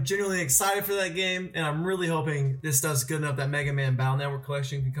 I am genuinely excited for that game, and I'm really hoping this does good enough that Mega Man Battle Network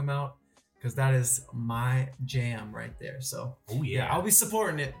collection can come out, because that is my jam right there. So yeah, I'll be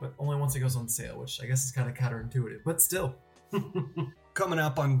supporting it, but only once it goes on sale, which I guess is kind of counterintuitive, but still. Coming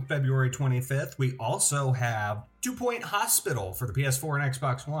up on February 25th, we also have 2 Point Hospital for the PS4 and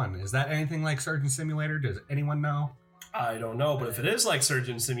Xbox One. Is that anything like Surgeon Simulator? Does anyone know? I don't know, but if it is like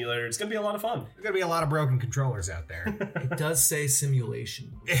Surgeon Simulator, it's going to be a lot of fun. There's going to be a lot of broken controllers out there. It does say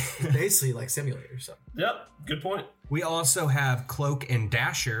simulation. It's basically like simulator. So. Yep, good point. We also have Cloak and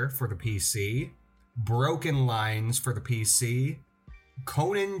Dasher for the PC, Broken Lines for the PC,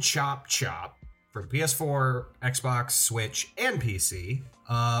 Conan Chop Chop for the PS4, Xbox, Switch, and PC,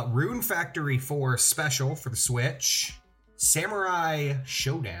 Rune Factory 4 Special for the Switch, Samurai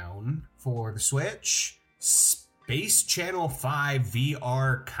Showdown for the Switch, Space Channel 5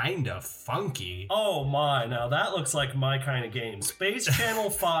 VR Kinda Funky. Oh my, now that looks like my kind of game. Space Channel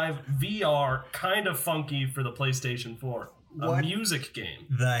 5 VR Kinda Funky for the PlayStation 4. A music game.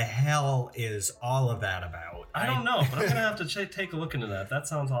 The hell is all of that about? I don't know, but I'm going to have to take a look into that. That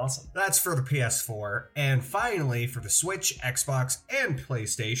sounds awesome. That's for the PS4. And finally, for the Switch, Xbox, and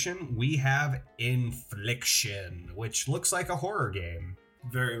PlayStation, we have Infliction, which looks like a horror game.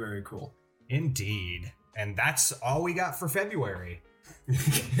 Very, very cool. Indeed. And that's all we got for February.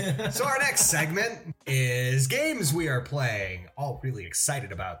 So our next segment is games we are playing. All really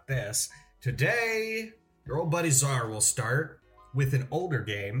excited about this. Today, your old buddy Czar will start with an older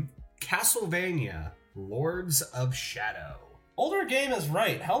game, Castlevania Lords of Shadow. Older game is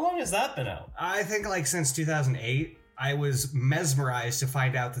right. How long has that been out? I think like since 2008. I was mesmerized to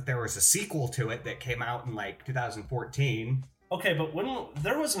find out that there was a sequel to it that came out in like 2014. Okay, but when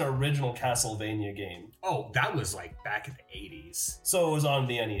there was an original Castlevania game. Oh, that was like back in the 80s. So it was on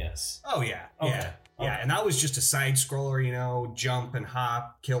the NES. Oh yeah. Okay. Yeah. Yeah, and that was just a side scroller, you know, jump and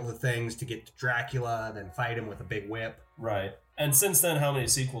hop, kill the things to get to Dracula, then fight him with a big whip. Right. And since then, how many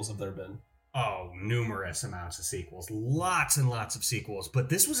sequels have there been? Oh, numerous amounts of sequels. Lots and lots of sequels. But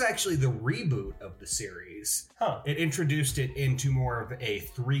this was actually the reboot of the series. Huh. It introduced it into more of a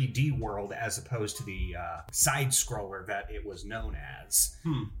 3D world as opposed to the side scroller that it was known as.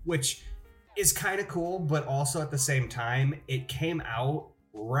 Which is kind of cool, but also at the same time, it came out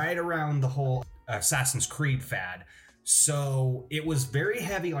right around the whole Assassin's Creed fad. So it was very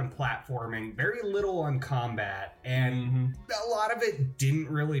heavy on platforming, very little on combat, and a lot of it didn't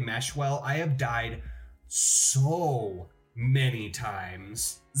really mesh well. I have died so many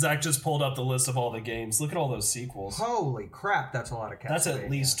times. Zach just pulled up the list of all the games. Look at all those sequels. Holy crap, that's a lot of Castlevania. That's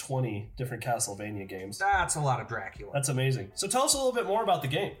at least 20 different Castlevania games. That's a lot of Dracula. That's amazing. So tell us a little bit more about the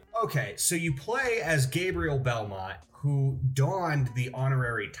game. Okay, so you play as Gabriel Belmont, who donned the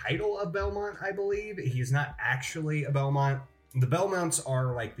honorary title of Belmont, I believe. He's not actually a Belmont. The Belmonts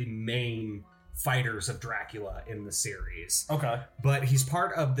are like the main fighters of Dracula in the series. Okay. But he's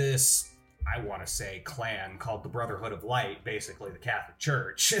part of this, I want to say, clan called the Brotherhood of Light, basically the Catholic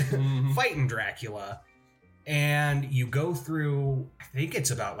Church, fighting Dracula. And you go through, I think it's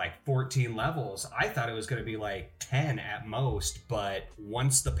about like 14 levels. I thought it was going to be like 10 at most, but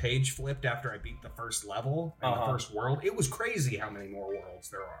once the page flipped after I beat the first level and the first world, it was crazy how many more worlds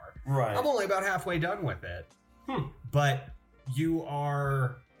there are. Right. I'm only about halfway done with it. But you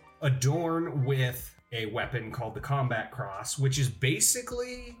are adorned with a weapon called the Combat Cross, which is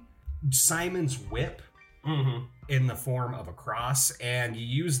basically Simon's whip in the form of a cross, and you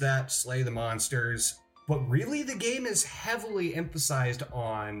use that to slay the monsters. But really, the game is heavily emphasized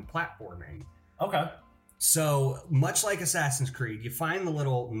on platforming. Okay. So, much like Assassin's Creed, you find the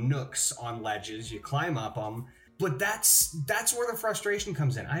little nooks on ledges, you climb up them, but that's where the frustration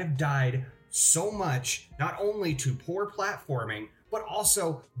comes in. I have died so much, not only to poor platforming, but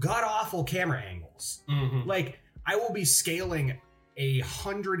also god-awful camera angles. Like, I will be scaling a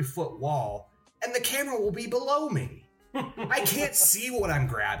 100-foot wall, and the camera will be below me. I can't see what I'm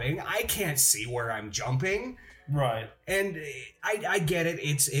grabbing. I can't see where I'm jumping. Right. And I get it.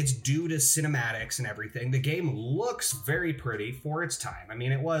 It's due to cinematics and everything. The game looks very pretty for its time. I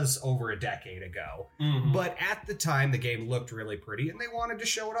mean, it was over a decade ago. But at the time, the game looked really pretty, and they wanted to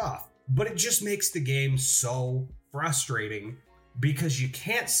show it off. But it just makes the game so frustrating because you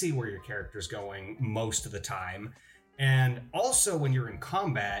can't see where your character's going most of the time. And also, when you're in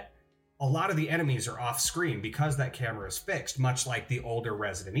combat, a lot of the enemies are off screen because that camera is fixed, much like the older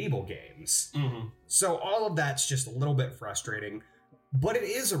Resident Evil games. Mm-hmm. So all of that's just a little bit frustrating, but it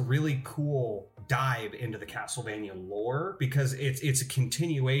is a really cool dive into the Castlevania lore because it's a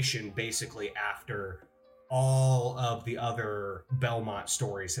continuation basically after all of the other Belmont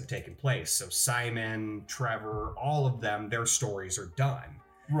stories have taken place. So Simon, Trevor, all of them, their stories are done.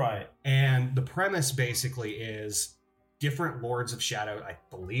 Right. And the premise basically is different Lords of Shadow. I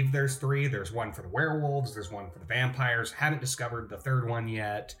believe there's 3. There's one for the werewolves. There's one for the vampires. Haven't discovered the 3rd one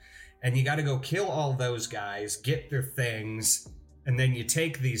yet. And you got to go kill all those guys, get their things, and then you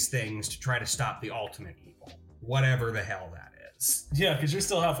take these things to try to stop the ultimate evil. Whatever the hell that is. Yeah, because you're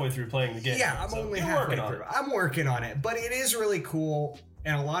still halfway through playing the game. Yeah, I'm only halfway through. I'm working on it, but it is really cool.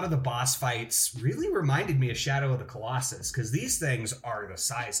 And a lot of the boss fights really reminded me of Shadow of the Colossus, because these things are the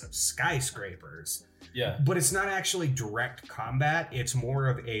size of skyscrapers. Yeah. But it's not actually direct combat. It's more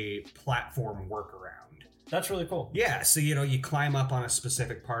of a platform workaround. That's really cool. Yeah, so you climb up on a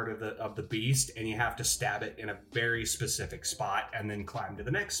specific part of the beast, and you have to stab it in a very specific spot, and then climb to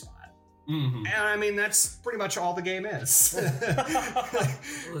the next spot. Mm-hmm. And I mean, that's pretty much all the game is.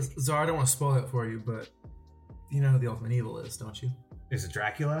 Zara, I don't want to spoil it for you, but you know who the ultimate evil is, don't you? Is it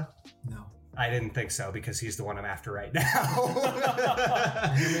Dracula? No. I didn't think so, because he's the one I'm after right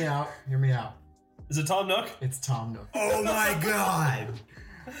now. Hear me out. Is it Tom Nook? It's Tom Nook. Oh my god!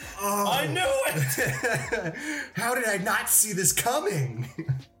 Oh. I knew it! How did I not see this coming?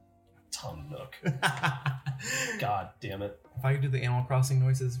 Tom Nook. God damn it. If I could do the Animal Crossing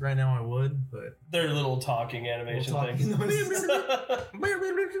noises right now, I would, but... They're little talking animation things.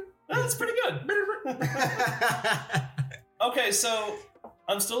 That's pretty good. Okay, so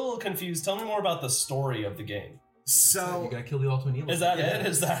I'm still a little confused. Tell me more about the story of the game. So you gotta kill the ultimate evil. Is that it?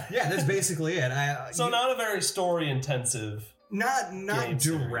 Is that? Yeah, that's basically it. Not a very story intensive. Not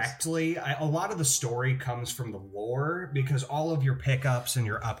directly. A lot of the story comes from the lore, because all of your pickups and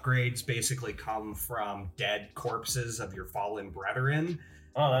your upgrades basically come from dead corpses of your fallen brethren.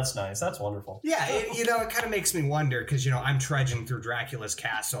 Oh, that's nice. That's wonderful. Yeah, it kind of makes me wonder, because, I'm trudging through Dracula's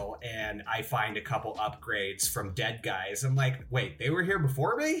castle and I find a couple upgrades from dead guys. I'm like, wait, they were here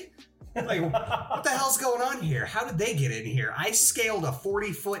before me? Like, what the hell's going on here? How did they get in here? I scaled a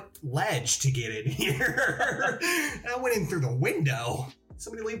 40-foot ledge to get in here. And I went in through the window.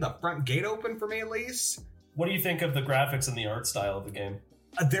 Somebody leave the front gate open for me at least? What do you think of the graphics and the art style of the game?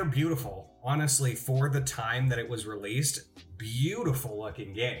 They're beautiful. Honestly, for the time that it was released, beautiful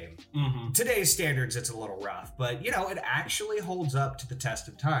looking game. Mm-hmm. Today's standards, it's a little rough, but it actually holds up to the test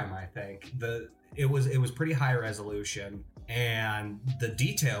of time. I think it was pretty high resolution, and the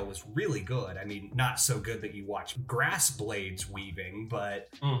detail was really good. I mean, not so good that you watch grass blades weaving, but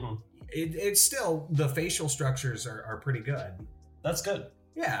mm-hmm. it's still, the facial structures are pretty good. That's good.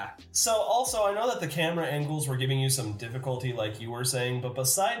 Yeah. So also, I know that the camera angles were giving you some difficulty, like you were saying, but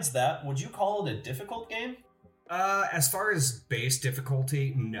besides that, would you call it a difficult game? As far as base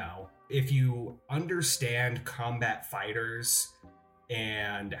difficulty, no. If you understand combat fighters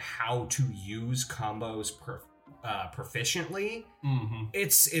and how to use combos proficiently, mm-hmm.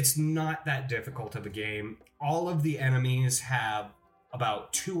 it's not that difficult of a game. All of the enemies have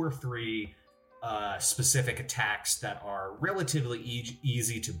about 2 or 3 specific attacks that are relatively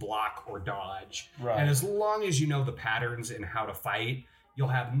easy to block or dodge. Right. And as long as you know the patterns and how to fight, you'll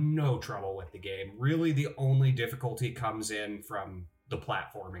have no trouble with the game. Really, the only difficulty comes in from the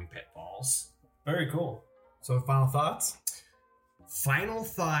platforming pitfalls. Very cool. So, final thoughts? Final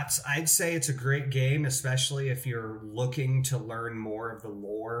thoughts, I'd say it's a great game, especially if you're looking to learn more of the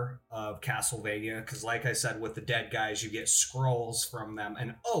lore of Castlevania, because like I said, with the dead guys, you get scrolls from them.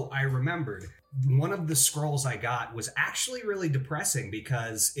 And I remembered, one of the scrolls I got was actually really depressing,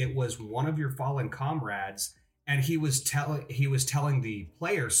 because it was one of your fallen comrades, and he was telling the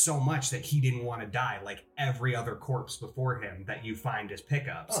player so much that he didn't want to die, like every other corpse before him that you find as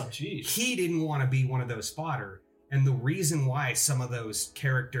pickups. Oh, geez. He didn't want to be one of those fodder. And the reason why some of those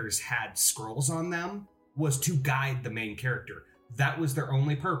characters had scrolls on them was to guide the main character. That was their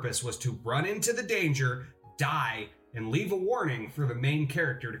only purpose, was to run into the danger, die, and leave a warning for the main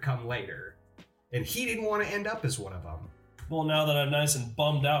character to come later. And he didn't want to end up as one of them. Well, now that I'm nice and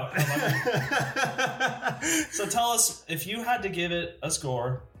bummed out. So tell us, if you had to give it a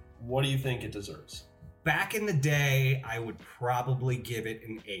score, what do you think it deserves? Back in the day, I would probably give it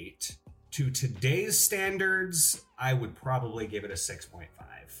an 8. To today's standards, I would probably give it a 6.5.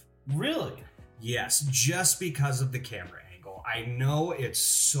 Really? Yes, just because of the camera angle. I know it's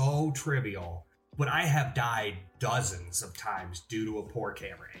so trivial, but I have died dozens of times due to a poor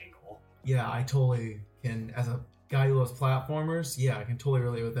camera angle. Yeah, I totally can, as a guy who loves platformers, yeah, I can totally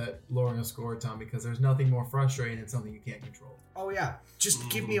relate with that lowering a score, Tom, because there's nothing more frustrating than something you can't control. Oh yeah, just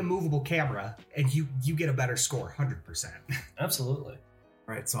give me a movable camera and you get a better score, 100%. Absolutely.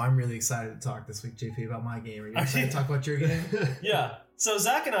 All right, so I'm really excited to talk this week, JP, about my game. Are you excited to talk about your game? Yeah. So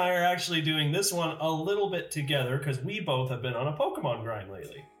Zach and I are actually doing this one a little bit together because we both have been on a Pokemon grind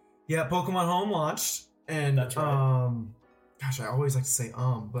lately. Yeah, Pokemon Home launched, and that's right. Gosh, I always like to say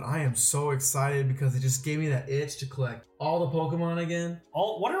but I am so excited because it just gave me that itch to collect all the Pokemon again.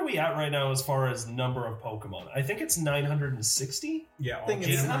 What are we at right now as far as number of Pokemon? I think it's 960? Yeah,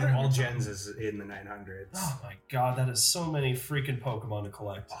 all gens is in the 900s. Oh my god, that is so many freaking Pokemon to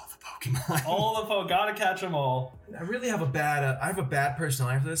collect. All the Pokemon. All the Pokemon, gotta catch them all. I really have a bad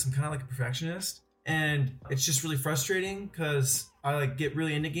personality for this. I'm kind of like a perfectionist. And it's just really frustrating because I like get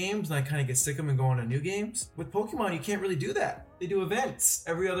really into games and I kind of get sick of them and go on to new games. With Pokemon, you can't really do that. They do events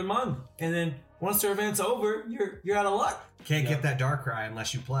every other month. And then once their event's over, you're out of luck. Can't get that Darkrai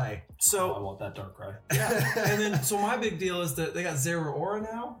unless you play. So I want that Darkrai. Yeah. And then so my big deal is that they got Zeraora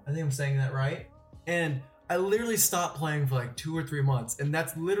now. I think I'm saying that right. And I literally stopped playing for like 2 or 3 months. And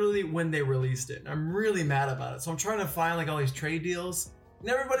that's literally when they released it. And I'm really mad about it. So I'm trying to find like all these trade deals.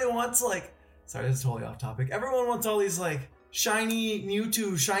 And everybody wants like... Sorry, this is totally off topic. Everyone wants all these like shiny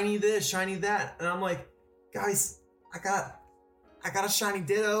Mewtwo, shiny this, shiny that. And I'm like, guys, I got a shiny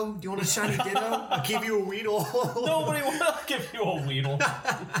Ditto. Do you want a shiny Ditto? I'll give you a Weedle. Nobody will give you a Weedle.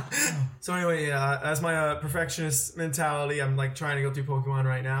 So anyway, as my perfectionist mentality, I'm like trying to go through Pokemon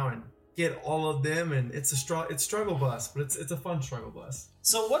right now and get all of them, and it's struggle bus, but it's a fun struggle bus.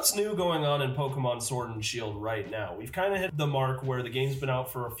 So what's new going on in Pokemon Sword and Shield right now? We've kind of hit the mark where the game's been out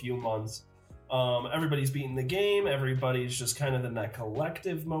for a few months. Everybody's beating the game. Everybody's just kind of in that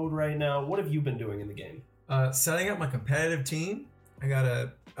collective mode right now. What have you been doing in the game? Setting up my competitive team. I got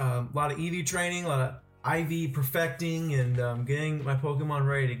a lot of EV training, a lot of IV perfecting, and getting my Pokemon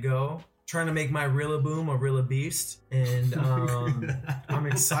ready to go. Trying to make my Rillaboom a Rilla Beast, and I'm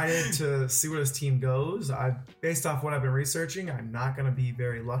excited to see where this team goes. Based off what I've been researching, I'm not going to be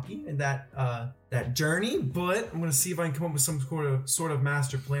very lucky in that journey, but I'm going to see if I can come up with some sort of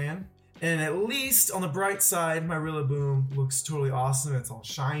master plan. And at least on the bright side, my Rillaboom looks totally awesome. It's all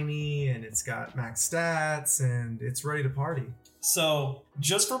shiny and it's got max stats and it's ready to party. So,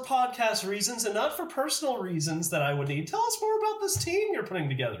 just for podcast reasons and not for personal reasons that I would need, tell us more about this team you're putting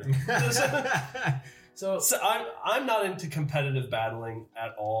together. So I'm not into competitive battling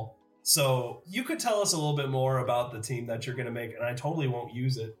at all. So you could tell us a little bit more about the team that you're going to make, and I totally won't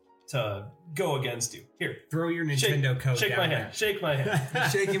use it to go against you. Here, throw your Nintendo code shake down my there. hand. Shake my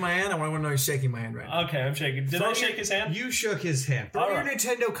hand. Shaking my hand? I want to know you're shaking my hand right now. Okay, I'm shaking. Did I shake his hand? You shook his hand. Throw your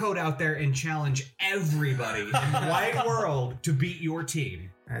Nintendo code out there and challenge everybody in the wide world to beat your team.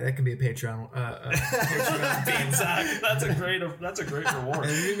 That can be a Patreon. Patreon. Zach, that's a great reward.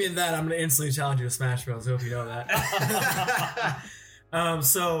 And you mean that, I'm going to instantly challenge you to Smash Bros. I hope you know that.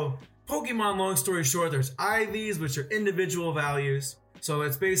 So, Pokemon, long story short, there's IVs, which are individual values. So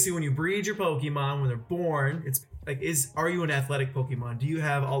it's basically when you breed your Pokemon, when they're born, it's like, are you an athletic Pokemon? Do you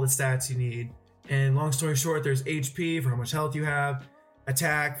have all the stats you need? And long story short, there's HP for how much health you have,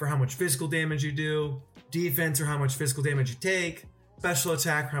 attack for how much physical damage you do, defense for how much physical damage you take, special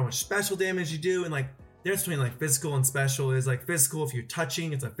attack for how much special damage you do. And like, the difference between like physical and special is like physical, if you're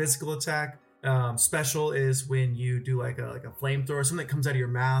touching, it's a physical attack. Special is when you do like a flamethrower, something that comes out of your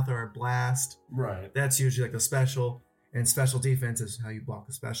mouth, or a blast. Right. That's usually like a special. And special defense is how you block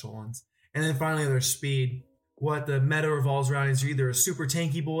the special ones. And then finally, there's speed. What the meta revolves around is you're either a super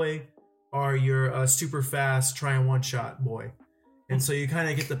tanky boy or you're a super fast try and one-shot boy. And so you kind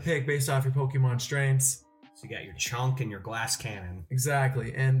of get the pick based off your Pokemon strengths. So you got your chunk and your glass cannon.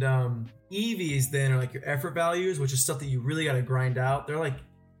 Exactly. And EVs then are like your effort values, which is stuff that you really got to grind out. They're like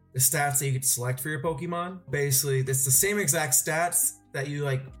the stats that you get to select for your Pokemon. Basically, it's the same exact stats that you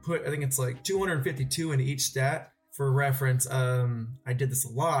like put, I think it's like 252 into each stat. For reference, I did this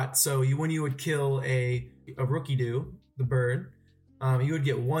a lot. So when you would kill a Rookie-Doo, the bird, you would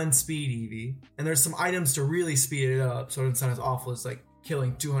get 1 speed EV. And there's some items to really speed it up, so it doesn't sound as awful as like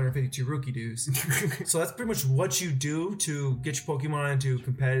killing 252 Rookie-Doos. So that's pretty much what you do to get your Pokemon into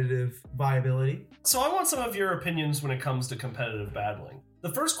competitive viability. So I want some of your opinions when it comes to competitive battling.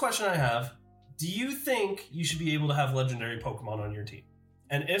 The first question I have, do you think you should be able to have legendary Pokemon on your team?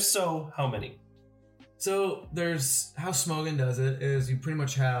 And if so, how many? So there's how Smogon does it is you pretty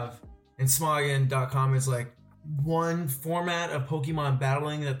much have, and Smogon.com is like one format of Pokemon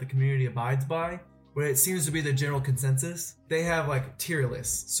battling that the community abides by, but it seems to be the general consensus. They have like tier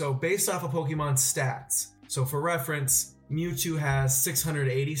lists. So based off of Pokemon's stats. So for reference, Mewtwo has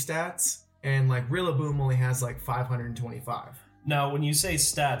 680 stats. and like Rillaboom only has like 525. Now, when you say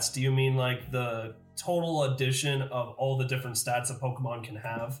stats, do you mean like the total addition of all the different stats a Pokemon can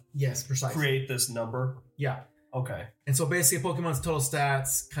have? Yes, precisely. Create this number? Yeah. Okay. And so basically Pokemon's total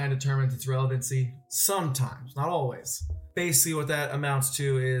stats kind of determines its relevancy. Sometimes, not always. Basically what that amounts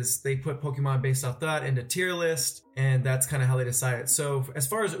to is they put Pokemon based off that into tier list, and that's kind of how they decide it. So as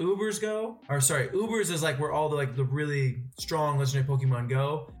far as Ubers go, Ubers is like where all the really strong legendary Pokemon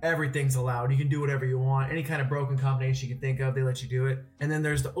go. Everything's allowed. You can do whatever you want. Any kind of broken combination you can think of, they let you do it. And then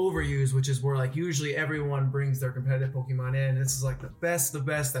there's the Overuse, which is where like usually everyone brings their competitive Pokemon in. And this is like the best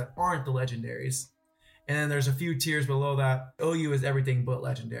that aren't the legendaries. And then there's a few tiers below that. OU is everything but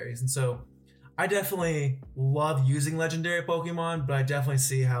legendaries. And so I definitely love using legendary Pokemon, but I definitely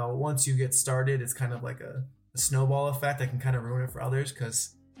see how once you get started, it's kind of like a snowball effect that can kind of ruin it for others,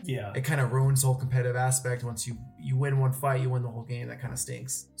 because it kind of ruins the whole competitive aspect. Once you win one fight, you win the whole game. That kind of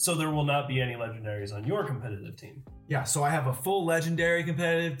stinks. So there will not be any legendaries on your competitive team? Yeah, so I have a full legendary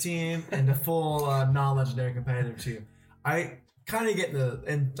competitive team and a full non-legendary competitive team. I kind of get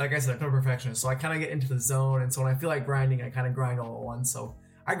and like I said, I'm a perfectionist, so I kind of get into the zone, and so when I feel like grinding, I kind of grind all at once. So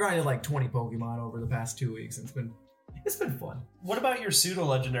I grinded like 20 Pokemon over the past 2 weeks, and it's been fun. What about your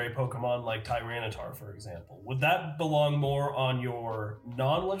pseudo-legendary Pokemon like Tyranitar, for example? Would that belong more on your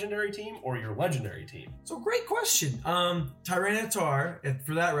non-legendary team or your legendary team? So great question. Tyranitar,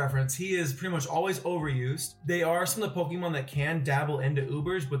 for that reference, he is pretty much always overused. They are some of the Pokemon that can dabble into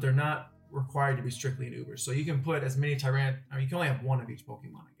Ubers, but they're not required to be strictly an Uber. So you can put as many you can only have one of each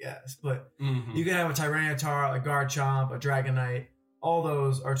Pokemon, I guess. But you can have a Tyranitar, a Garchomp, a Dragonite. All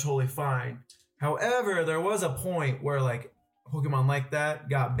those are totally fine. However, there was a point where like a Pokemon like that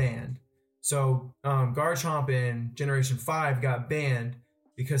got banned. So Garchomp in Generation 5 got banned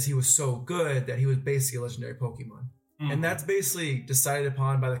because he was so good that he was basically a legendary Pokemon. And that's basically decided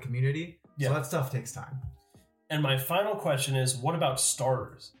upon by the community. Yeah. So that stuff takes time. And my final question is, what about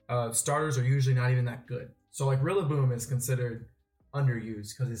starters? Starters are usually not even that good. So like Rillaboom is considered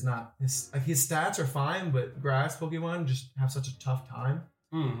underused because his stats are fine, but grass Pokemon just have such a tough time.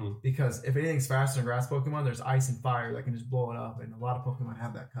 Because if anything's faster than grass Pokemon, there's ice and fire that can just blow it up, and a lot of Pokemon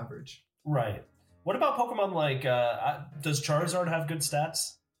have that coverage. Right. What about Pokemon like, does Charizard have good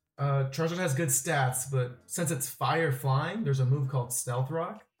stats? Charizard has good stats, but since it's fire flying, there's a move called Stealth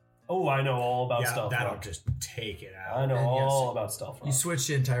Rock. Oh, I know all about Stealth Rock. That'll just take it out. I know all about Stealth Rock. You switch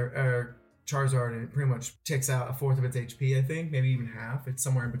in Charizard and it pretty much takes out a fourth of its HP, I think, maybe even half. It's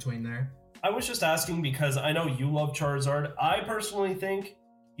somewhere in between there. I was just asking because I know you love Charizard. I personally think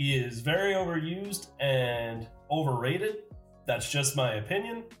he is very overused and overrated. That's just my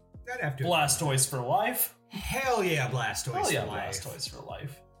opinion. Blastoise for life. Hell yeah, Blastoise for life. Blastoise for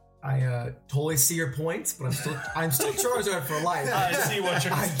life. I totally see your points, but I'm still Charizard for life. I see what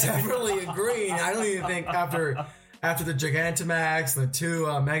you're saying. I definitely agree. I don't even think after the Gigantamax and the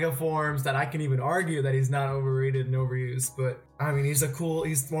 2 Mega Forms that I can even argue that he's not overrated and overused. But I mean, he's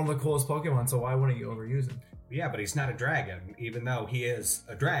one of the coolest Pokemon, so why wouldn't you overuse him? Yeah, but he's not a dragon, even though he is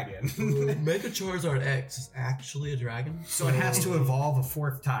a dragon. Mega Charizard X is actually a dragon. So it has to evolve a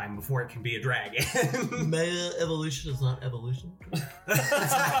 4th time before it can be a dragon. Mega Evolution is not evolution.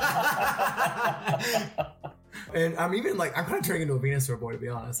 And I'm kind of turning into a Venusaur boy, to be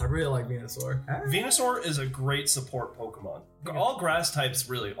honest. I really like Venusaur. Venusaur is a great support Pokemon. All grass types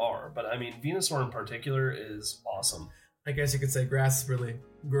really are, but I mean, Venusaur in particular is awesome. I guess you could say grass is really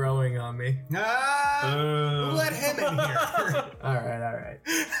growing on me. Let him in here. All right.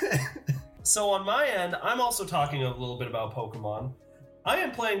 So on my end, I'm also talking a little bit about Pokemon. I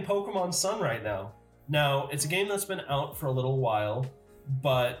am playing Pokemon Sun right now. Now, it's a game that's been out for a little while,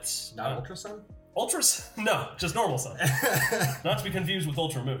 but... Not Ultra Sun? No, just normal Sun. Not to be confused with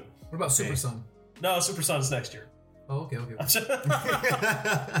Ultra Moon. What about Super Sun? No, Super Sun's next year. Oh, okay.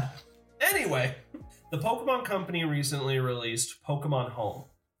 Anyway, the Pokemon Company recently released Pokemon Home.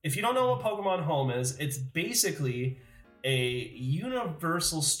 If you don't know what Pokemon Home is, it's basically a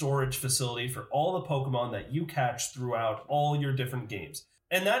universal storage facility for all the Pokemon that you catch throughout all your different games.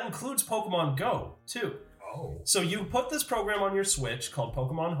 And that includes Pokemon Go, too. Oh. So you put this program on your Switch called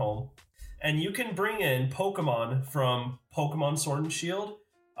Pokemon Home, and you can bring in Pokemon from Pokemon Sword and Shield.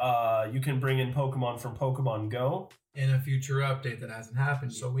 You can bring in Pokemon from Pokemon Go. In a future update that hasn't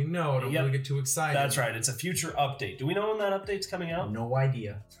happened, so we know. Don't really get too excited. That's right. It's a future update. Do we know when that update's coming out? No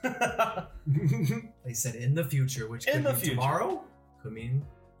idea. They said in the future, which could mean tomorrow, could mean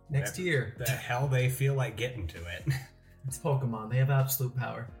next year. The hell they feel like getting to it. It's Pokemon. They have absolute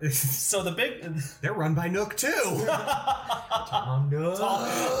power. So they're run by Nook too. Tom Nook.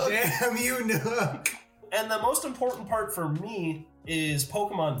 Damn you, Nook. And the most important part for me is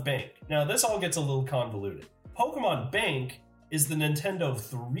Pokemon Bank. Now, this all gets a little convoluted. Pokemon Bank is the Nintendo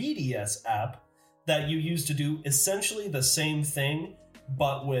 3DS app that you use to do essentially the same thing,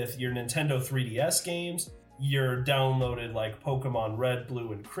 but with your Nintendo 3DS games, your downloaded like Pokemon Red,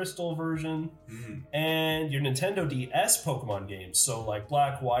 Blue, and Crystal version, and your Nintendo DS Pokemon games. So like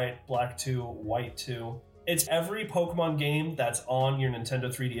Black, White, Black 2, White 2. It's every Pokemon game that's on your Nintendo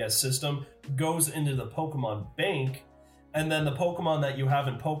 3DS system goes into the Pokemon Bank, and then the Pokemon that you have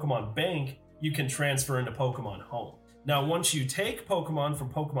in Pokemon Bank, you can transfer into Pokemon Home. Now, once you take Pokemon from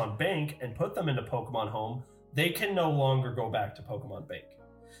Pokemon Bank and put them into Pokemon Home, they can no longer go back to Pokemon Bank.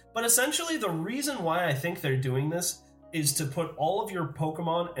 But essentially, the reason why I think they're doing this is to put all of your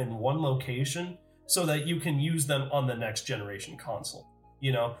Pokemon in one location so that you can use them on the next generation console.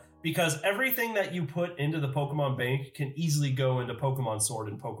 You know, because everything that you put into the Pokemon Bank can easily go into Pokemon Sword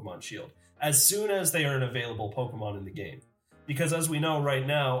and Pokemon Shield as soon as they are an available Pokemon in the game. Because as we know right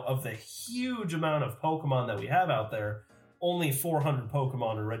now, of the huge amount of Pokemon that we have out there, only 400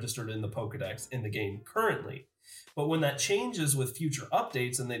 Pokemon are registered in the Pokedex in the game currently. But when that changes with future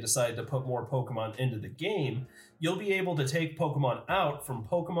updates and they decide to put more Pokemon into the game, you'll be able to take Pokemon out from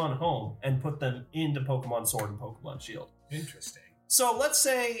Pokemon Home and put them into Pokemon Sword and Pokemon Shield. Interesting. So let's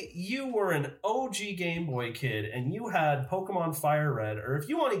say you were an OG Game Boy kid and you had Pokemon Fire Red, or if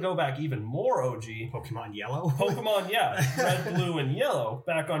you want to go back even more OG, Pokemon Yellow? Pokemon, yeah, Red, Blue, and Yellow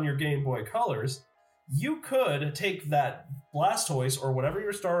back on your Game Boy Colors. You could take that Blastoise or whatever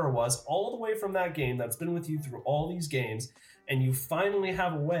your starter was all the way from that game that's been with you through all these games, and you finally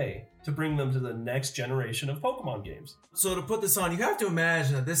have a way to bring them to the next generation of Pokemon games. So to put this on, you have to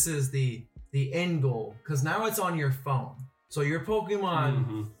imagine that this is the end goal, because now it's on your phone. So your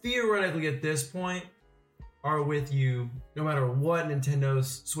Pokemon, theoretically at this point, are with you no matter what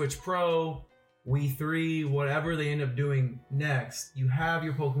Nintendo's Switch Pro, Wii 3, whatever they end up doing next. You have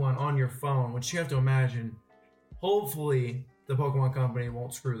your Pokemon on your phone, which you have to imagine, hopefully the Pokemon company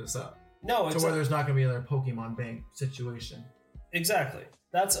won't screw this up. No, to where there's not going to be another Pokemon Bank situation. Exactly.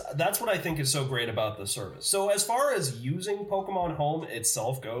 That's what I think is so great about the service. So as far as using Pokemon Home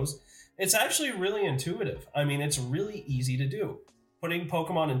itself goes, it's actually really intuitive. I mean, it's really easy to do. Putting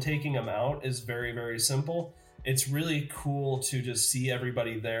Pokemon and taking them out is very, very simple. It's really cool to just see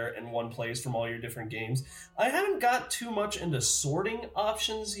everybody there in one place from all your different games. I haven't got too much into sorting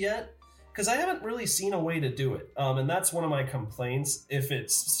options yet, because I haven't really seen a way to do it. And that's one of my complaints, if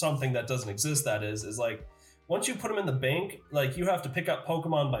it's something that doesn't exist, that is like, once you put them in the bank, like you have to pick up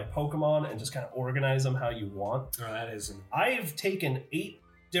Pokemon by Pokemon and just kind of organize them how you want. Oh, that isn't. I've taken 8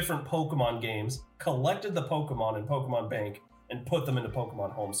 different Pokemon games, collected the Pokemon in Pokemon Bank, and put them into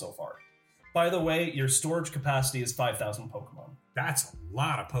Pokemon Home so far. By the way, your storage capacity is 5,000 Pokemon. That's a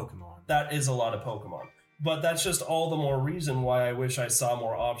lot of Pokemon. That is a lot of Pokemon. But that's just all the more reason why I wish I saw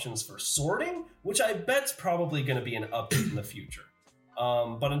more options for sorting, which I bet's probably going to be an update in the future.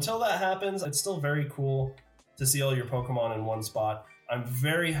 But until that happens, it's still very cool to see all your Pokemon in one spot. I'm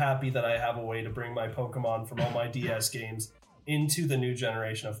very happy that I have a way to bring my Pokemon from all my DS games into the new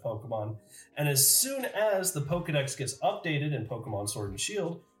generation of Pokemon. And as soon as the Pokedex gets updated in Pokemon Sword and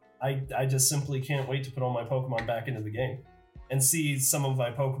Shield, I just simply can't wait to put all my Pokemon back into the game and see some of my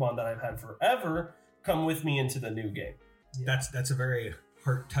Pokemon that I've had forever come with me into the new game. Yeah. That's a very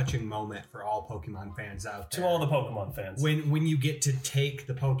heart-touching moment for all Pokemon fans out there. To all the Pokemon fans. When you get to take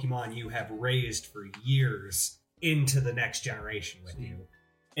the Pokemon you have raised for years into the next generation with you.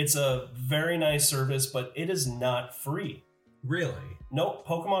 It's a very nice service, but it is not free. Really? Nope,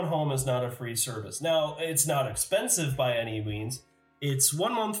 Pokemon Home is not a free service. Now, it's not expensive by any means. It's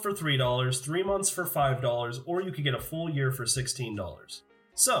 1 month for $3, 3 months for $5, or you could get a full year for $16.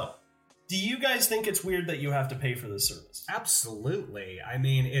 So, do you guys think it's weird that you have to pay for this service? Absolutely. I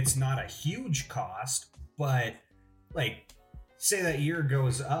mean, it's not a huge cost, but, like, say that year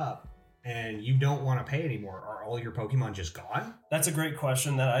goes up and you don't want to pay anymore. Are all your Pokemon just gone? That's a great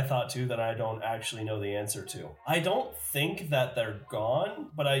question that I thought too that I don't actually know the answer to. I don't think that they're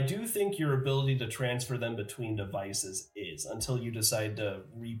gone, but I do think your ability to transfer them between devices is until you decide to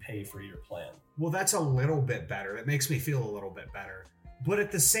repay for your plan. Well, that's a little bit better. It makes me feel a little bit better. But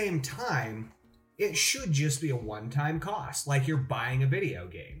at the same time, it should just be a one-time cost, like you're buying a video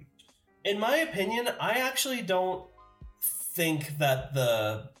game. In my opinion, I actually don't think that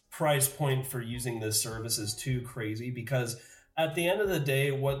the price point for using this service is too crazy, because at the end of the day,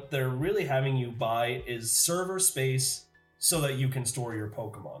 what they're really having you buy is server space so that you can store your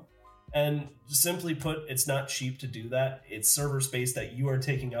Pokemon. And simply put, it's not cheap to do that. It's server space that you are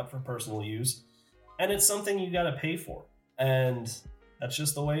taking up for personal use, and it's something you got to pay for. And that's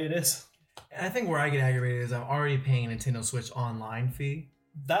just the way it is. And I think where I get aggravated is I'm already paying a Nintendo Switch online fee.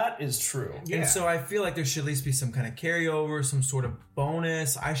 That is true. Yeah. And so I feel like there should at least be some kind of carryover, some sort of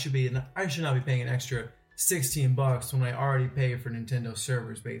bonus. I should not be paying an extra $16 when I already pay for Nintendo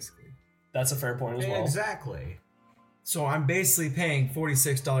servers, basically. That's a fair point as well. Exactly. So I'm basically paying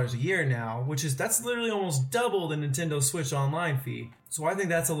 $46 a year now, that's literally almost double the Nintendo Switch online fee. So I think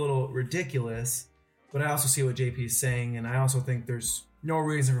that's a little ridiculous. But I also see what JP is saying, and I also think there's no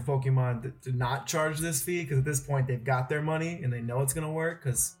reason for Pokemon to not charge this fee, because at this point they've got their money and they know it's going to work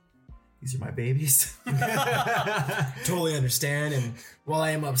because these are my babies. Totally understand. And while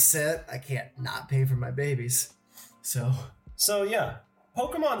I am upset, I can't not pay for my babies. So yeah.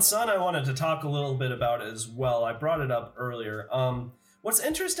 Pokemon Sun I wanted to talk a little bit about as well. I brought it up earlier. What's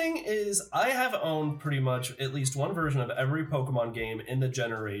interesting is I have owned pretty much at least one version of every Pokemon game in the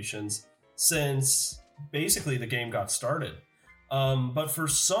generations since basically the game got started. But for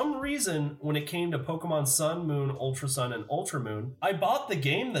some reason, when it came to Pokemon Sun, Moon, Ultra Sun, and Ultra Moon, I bought the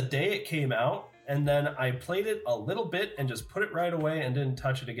game the day it came out, and then I played it a little bit and just put it right away and didn't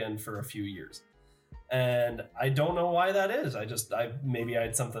touch it again for a few years. And I don't know why that is. Maybe I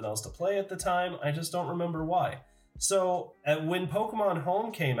had something else to play at the time. I just don't remember why. So when Pokemon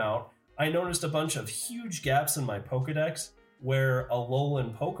Home came out, I noticed a bunch of huge gaps in my Pokedex where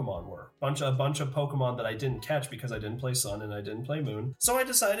Alolan Pokemon were. A bunch of Pokemon that I didn't catch because I didn't play Sun and I didn't play Moon. So I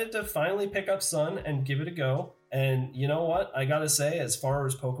decided to finally pick up Sun and give it a go. And you know what? I gotta say, as far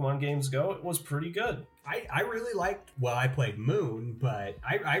as Pokemon games go, it was pretty good. I really liked, I played Moon, but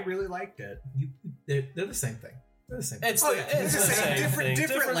I really liked it. They're the same thing. They're the same thing. It's the same thing.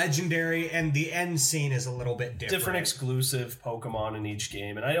 Different legendary, and the end scene is a little bit different. Different exclusive Pokemon in each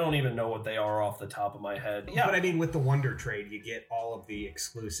game, and I don't even know what they are off the top of my head. Yeah. But I mean, with the Wonder Trade, you get all of the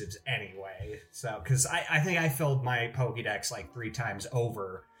exclusives anyway. So, because I think I filled my Pokédex like 3 times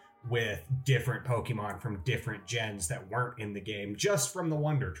over with different Pokemon from different gens that weren't in the game just from the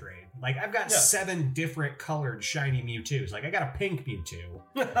Wonder Trade. Like, I've got 7 different colored shiny Mewtwo's. Like, I got a pink Mewtwo.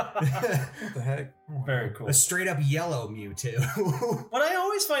 What the heck? Very cool. A straight up yellow Mewtwo. What I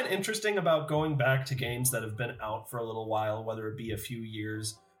always find interesting about going back to games that have been out for a little while, whether it be a few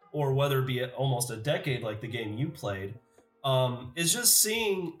years or whether it be almost a decade like the game you played, is just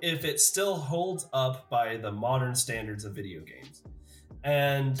seeing if it still holds up by the modern standards of video games.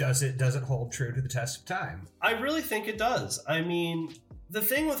 And does it hold true to the test of time? I really think it does. I mean, the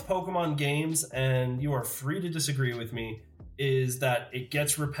thing with Pokemon games, and you are free to disagree with me, is that it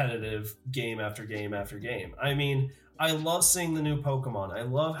gets repetitive game after game after game. I mean, I love seeing the new Pokemon. I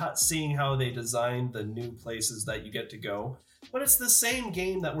love seeing how they designed the new places that you get to go. But it's the same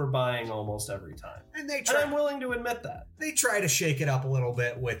game that we're buying almost every time. And I'm willing to admit that. They try to shake it up a little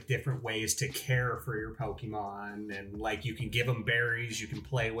bit with different ways to care for your Pokemon. And like, you can give them berries, you can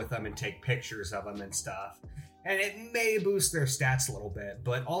play with them and take pictures of them and stuff. And it may boost their stats a little bit.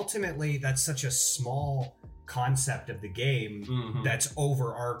 But ultimately, that's such a small concept of the game that's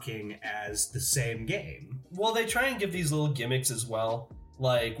overarching as the same game. Well, they try and give these little gimmicks as well.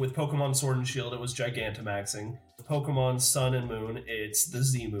 Like with Pokemon Sword and Shield, it was Gigantamaxing. Pokemon Sun and Moon, it's the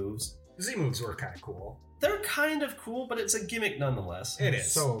Z moves. Z moves were kind of cool. They're kind of cool, but it's a gimmick nonetheless. It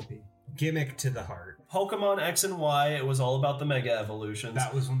is. So OP. Gimmick to the heart. Pokemon X and Y, it was all about the Mega Evolutions.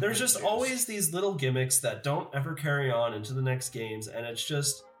 That was There's just always these little gimmicks that don't ever carry on into the next games, and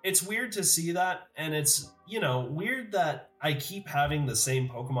it's weird to see that, and it's, weird that I keep having the same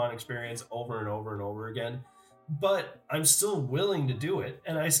Pokemon experience over and over and over again. But I'm still willing to do it,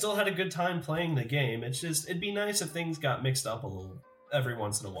 and I still had a good time playing the game. It's just, it'd be nice if things got mixed up a little every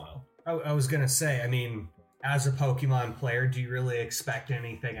once in a while. I was gonna say, I mean, as a Pokemon player, do you really expect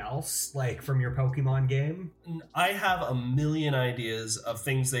anything else, like, from your Pokemon game? I have a million ideas of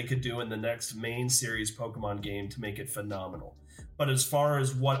things they could do in the next main series Pokemon game to make it phenomenal. But as far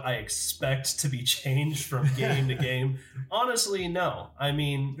as what I expect to be changed from game to game, honestly, no. I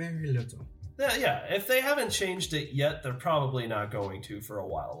mean, very little. Yeah, if they haven't changed it yet, they're probably not going to for a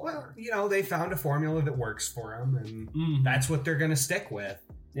while longer. Well, they found a formula that works for them, and that's what they're going to stick with.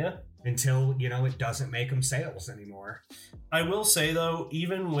 Yeah. Until, it doesn't make them sales anymore. I will say, though,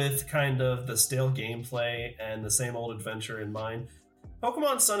 even with kind of the stale gameplay and the same old adventure in mind,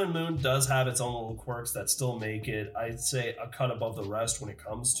 Pokemon Sun and Moon does have its own little quirks that still make it, I'd say, a cut above the rest when it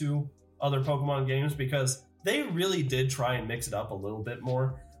comes to other Pokemon games, because they really did try and mix it up a little bit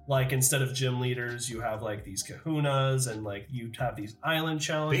more. Like, instead of gym leaders, you have, like, these kahunas, and, like, you have these island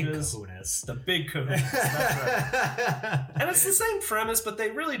challenges. Big kahunas. The big kahunas, that's right. And it's the same premise, but they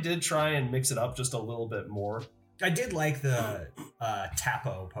really did try and mix it up just a little bit more. I did like the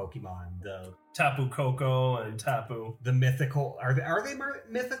Tapu Pokemon, the Tapu Koko and Tapu. The mythical. Are they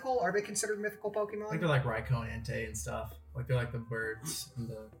mythical? Are they considered mythical Pokemon? I think they're like Raikou and Entei and stuff. Like they're like the birds and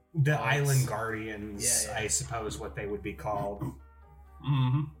the island guardians, I suppose what they would be called.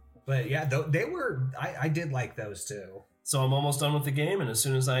 Mm-hmm. But yeah, they were. I did like those too. So I'm almost done with the game, and as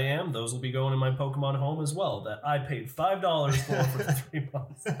soon as I am, those will be going in my Pokemon home as well, that I paid $5 for 3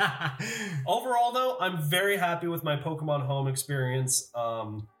 months. Overall, though, I'm very happy with my Pokemon home experience.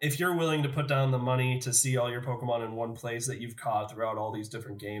 If you're willing to put down the money to see all your Pokemon in one place that you've caught throughout all these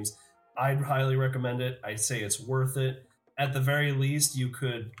different games, I'd highly recommend it. I'd say it's worth it. At the very least, you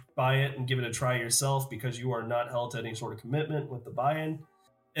could buy it and give it a try yourself because you are not held to any sort of commitment with the buy-in.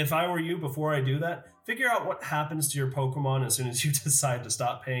 If I were you, before I do that, figure out what happens to your Pokemon as soon as you decide to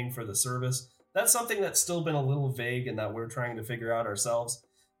stop paying for the service. That's something that's still been a little vague and that we're trying to figure out ourselves.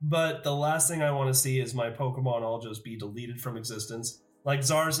 But the last thing I want to see is my Pokemon all just be deleted from existence, like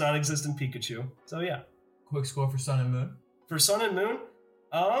Zar's non-existent Pikachu. So yeah. Quick score for Sun and Moon? For Sun and Moon,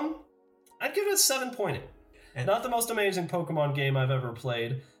 I'd give it a 7.8. And not the most amazing Pokemon game I've ever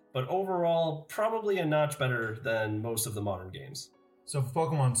played, but overall, probably a notch better than most of the modern games. So for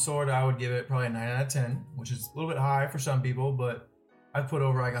Pokemon Sword, I would give it probably a 9 out of 10, which is a little bit high for some people, but I've put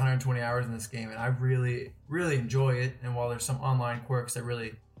over like 120 hours in this game, and I really, really enjoy it. And while there's some online quirks that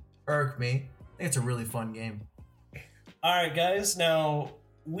really irk me, I think it's a really fun game. All right, guys. Now,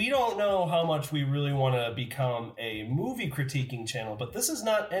 we don't know how much we really want to become a movie critiquing channel, but this is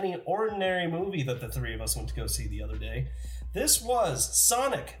not any ordinary movie that the three of us went to go see the other day. This was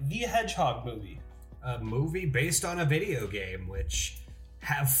Sonic the Hedgehog movie. A movie based on a video game, which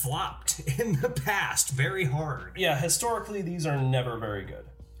have flopped in the past very hard. Yeah, historically, these are never very good.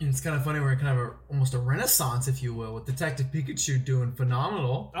 And it's kind of funny, we're kind of almost a renaissance, if you will, with Detective Pikachu doing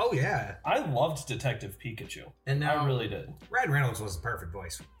phenomenal. Oh, yeah. I loved Detective Pikachu. And now, I really did. Ryan Reynolds was the perfect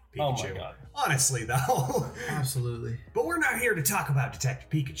voice for Pikachu. Oh, my God. Honestly, though. Absolutely. But we're not here to talk about Detective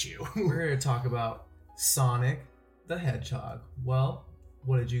Pikachu. We're here to talk about Sonic the Hedgehog. Well,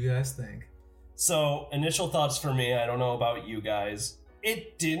 what did you guys think? So, initial thoughts for me, I don't know about you guys.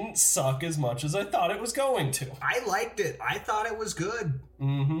 It didn't suck as much as I thought it was going to. I liked it. I thought it was good.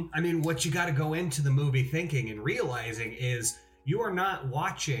 Mm-hmm. I mean, what you got to go into the movie thinking and realizing is you are not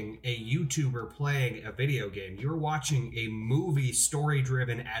watching a YouTuber playing a video game. You're watching a movie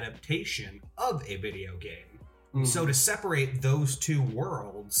story-driven adaptation of a video game. Mm-hmm. So to separate those two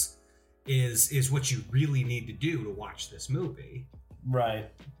worlds is what you really need to do to watch this movie. Right.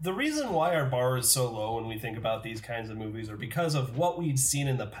 The reason why our bar is so low when we think about these kinds of movies are because of what we've seen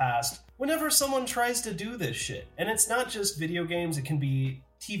in the past whenever someone tries to do this shit. And it's not just video games, it can be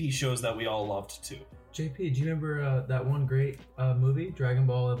TV shows that we all loved too. JP, do you remember that one great movie, Dragon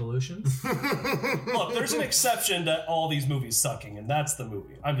Ball Evolution? Look, there's an exception to all these movies sucking, and that's the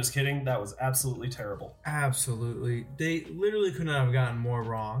movie. I'm just kidding. That was absolutely terrible. Absolutely. They literally could not have gotten more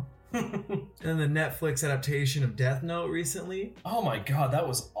wrong. And the Netflix adaptation of Death Note recently. Oh my god, that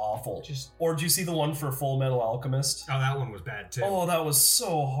was awful. Or did you see the one for Full Metal Alchemist? Oh, that one was bad too. Oh, that was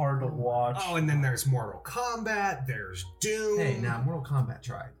so hard to watch. Oh, and then there's Mortal Kombat, there's Doom. Hey, now Mortal Kombat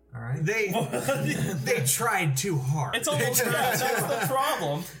tried, all right? They tried too hard. It's almost that's the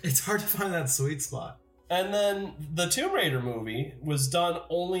problem. It's hard to find that sweet spot. And then the Tomb Raider movie was done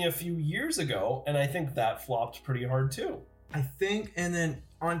only a few years ago, and I think that flopped pretty hard too. I think, and then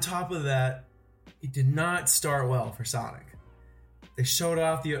on top of that, it did not start well for Sonic. They showed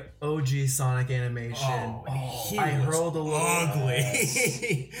off the OG Sonic animation. I hurled a little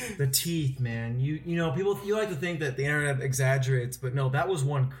ugly. The teeth, man. You know, people, you like to think that the internet exaggerates, but no, that was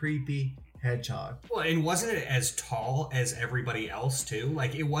one creepy hedgehog. Well, and wasn't it as tall as everybody else too?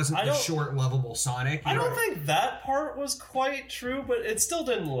 Like, it wasn't the short, lovable Sonic. I don't think that part was quite true, but it still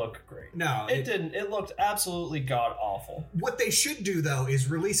didn't look great. No, it didn't. It looked absolutely god awful. What they should do though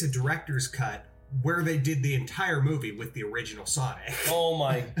is release a director's cut where they did the entire movie with the original Sonic. Oh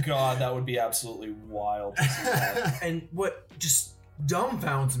my god, that would be absolutely wild to see that. And what just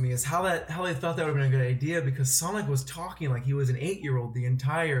dumbfounds me is how they thought that would have been a good idea, because Sonic was talking like he was an 8-year-old the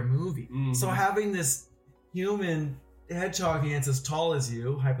entire movie. Mm-hmm. So having this human hedgehog ants as tall as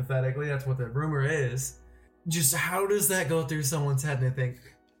you, hypothetically, that's what the rumor is, just how does that go through someone's head and they think,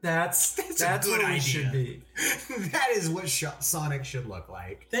 that's a good idea. It should be. That is what Sonic should look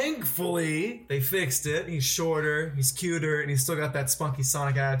like. Thankfully, they fixed it. He's shorter, he's cuter, and he's still got that spunky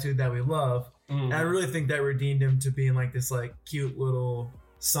Sonic attitude that we love. And I really think that redeemed him to being like this like cute little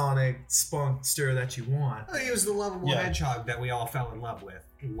Sonic spunkster that you want. Well, he was the lovable hedgehog that we all fell in love with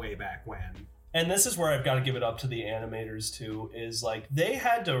way back when. And this is where I've got to give it up to the animators too, is like they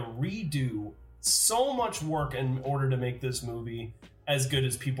had to redo so much work in order to make this movie as good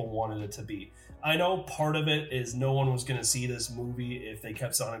as people wanted it to be. I know part of it is no one was going to see this movie if they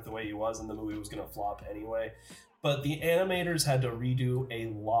kept Sonic the way he was, and the movie was going to flop anyway. But the animators had to redo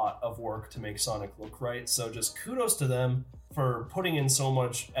a lot of work to make Sonic look right, so just kudos to them for putting in so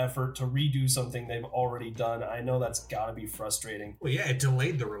much effort to redo something they've already done. I know that's gotta be frustrating. Well, yeah, it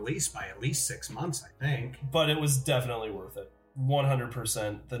delayed the release by at least 6 months, I think. But it was definitely worth it.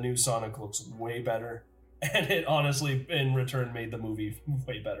 100%. The new Sonic looks way better, and it honestly, in return, made the movie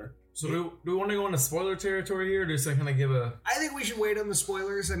way better. So do we want to go into spoiler territory here, or just kind of give a... I think we should wait on the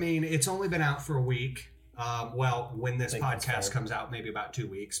spoilers. I mean, it's only been out for a week. Well, when this podcast comes out, maybe about 2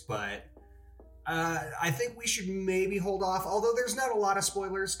 weeks, but... I think we should maybe hold off, although there's not a lot of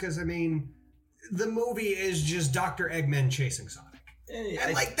spoilers, because, I mean, the movie is just Dr. Eggman chasing Sonic.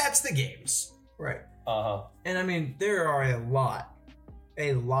 And, that's the games. Right. Uh-huh. And, I mean, there are a lot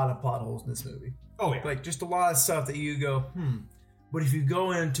of plot holes in this movie. Oh, yeah. Like, just a lot of stuff that you go, But if you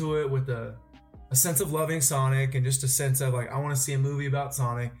go into it with a sense of loving Sonic and just a sense of, I want to see a movie about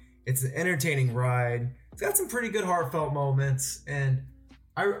Sonic, it's an entertaining ride. It's got some pretty good heartfelt moments, and...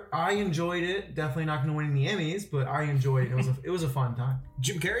 I enjoyed it. Definitely not going to win any Emmys, but I enjoyed it. It was a fun time.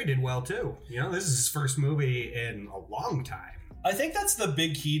 Jim Carrey did well too. This is his first movie in a long time. I think that's the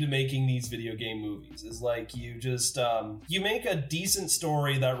big key to making these video game movies is you just you make a decent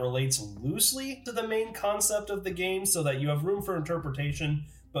story that relates loosely to the main concept of the game so that you have room for interpretation,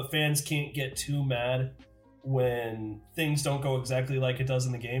 but fans can't get too mad when things don't go exactly like it does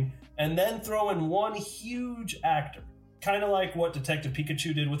in the game. And then throw in one huge actor. Kind of like what Detective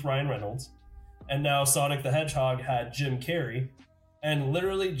Pikachu did with Ryan Reynolds. And now Sonic the Hedgehog had Jim Carrey. And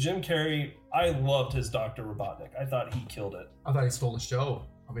literally, Jim Carrey, I loved his Dr. Robotnik. I thought he killed it. I thought he stole the show,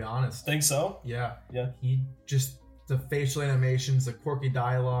 I'll be honest. Think so? Yeah. Yeah. He just, the facial animations, the quirky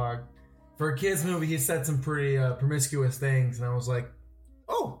dialogue. For a kid's movie, he said some pretty promiscuous things. And I was like,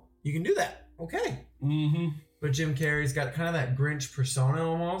 oh, you can do that. Okay. Mm-hmm. But Jim Carrey's got kind of that Grinch persona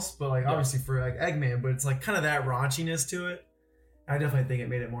almost, but obviously for Eggman, but it's kind of that raunchiness to it. I definitely think it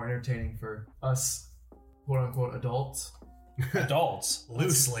made it more entertaining for us, quote unquote, adults. Adults?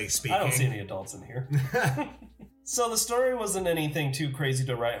 Loosely speaking. I don't see any adults in here. So the story wasn't anything too crazy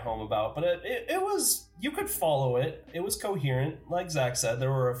to write home about, but it was, you could follow it. It was coherent. Like Zach said,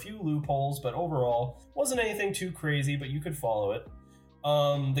 there were a few loopholes, but overall, wasn't anything too crazy, but you could follow it.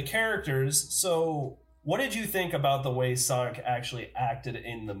 The characters, so... What did you think about the way Sonic actually acted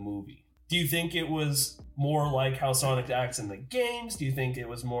in the movie? Do you think it was more like how Sonic acts in the games? Do you think it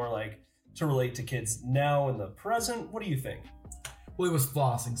was more like to relate to kids now in the present? What do you think? Well, he was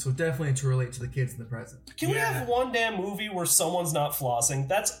flossing, so definitely to relate to the kids in the present. Can we have one damn movie where someone's not flossing?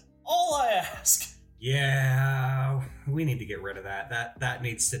 That's all I ask. Yeah, we need to get rid of that. That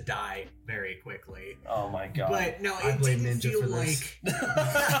needs to die very quickly. Oh my god. But no, it didn't Ninja feel like...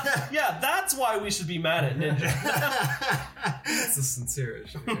 Yeah, that's why we should be mad at Ninja. That's a sincere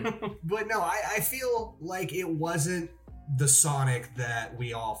issue. Right? But no, I feel like it wasn't the Sonic that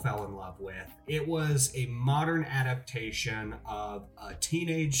we all fell in love with. It was a modern adaptation of a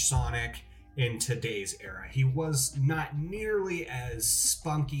teenage Sonic in today's era. He was not nearly as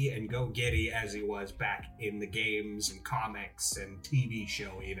spunky and go-getty as he was back in the games and comics and TV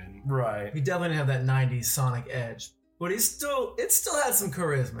show even. Right. He definitely didn't have that 90s Sonic edge. But it still had some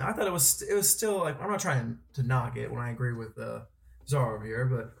charisma. I thought it was still I'm not trying to knock it when I agree with Zara here,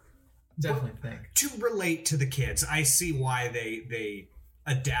 but definitely think. To relate to the kids, I see why they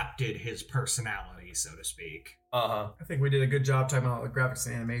adapted his personality, so to speak. Uh-huh. I think we did a good job talking about the graphics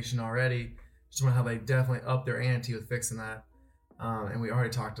and animation already. Just want how they definitely upped their ante with fixing that. And we already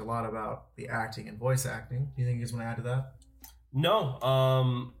talked a lot about the acting and voice acting. Do you think you guys want to add to that? No.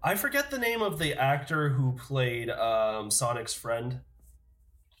 I forget the name of the actor who played Sonic's friend.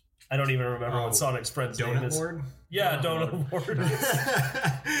 I don't even remember what Sonic's friend's name is. Lord? Yeah, Donut Lord.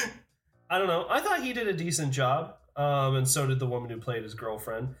 I don't know. I thought he did a decent job. And so did the woman who played his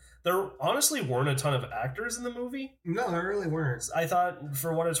girlfriend. There honestly weren't a ton of actors in the movie. No, there really weren't. I thought,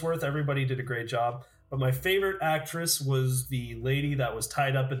 for what it's worth, everybody did a great job. But my favorite actress was the lady that was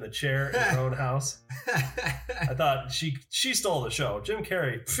tied up in the chair in her own house. I thought she stole the show. Jim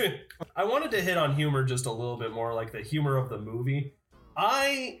Carrey. I wanted to hit on humor just a little bit more, like the humor of the movie.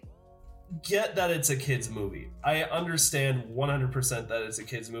 I get that it's a kid's movie. I understand 100% that it's a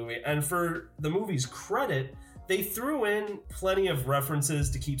kid's movie. And for the movie's credit, they threw in plenty of references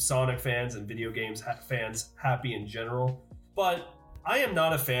to keep Sonic fans and video games fans happy in general. But I am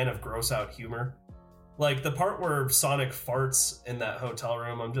not a fan of gross out humor. Like the part where Sonic farts in that hotel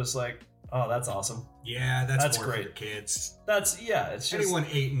room, I'm just like, Oh, that's awesome. Yeah, that's more great for kids. It's just anyone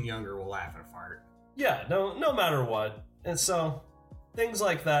 8 and younger will laugh at a fart. Yeah, no matter what. And so things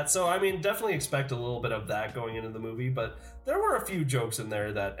like that. So I mean, definitely expect a little bit of that going into the movie, but there were a few jokes in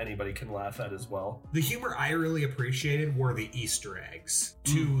there that anybody can laugh at as well. The humor I really appreciated were the Easter eggs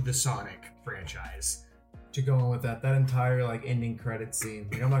to the Sonic franchise. To go on with that entire like ending credit scene.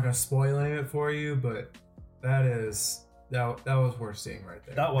 Like, I'm not gonna spoil any of it for you, but that was worth seeing right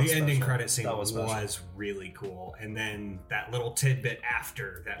there. That was the ending credit scene was really cool, and then that little tidbit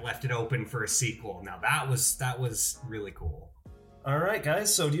after that left it open for a sequel. Now that was really cool. All right,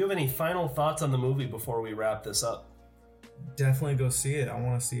 guys. So do you have any final thoughts on the movie before we wrap this up? Definitely go see it. I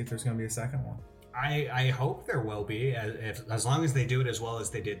want to see if there's going to be a second one. I hope there will be, as long as they do it as well as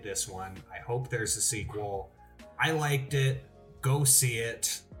they did this one. I hope there's a sequel. I liked it. Go see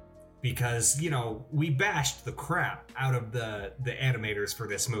it. Because, we bashed the crap out of the animators for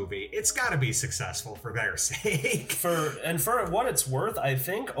this movie. It's got to be successful for their sake. For what it's worth, I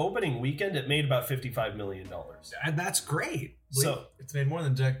think opening weekend it made about $55 million. And that's great. So it's made more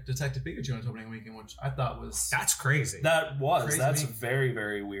than Detective Pikachu on its opening weekend, which I thought was... That's crazy. That's very,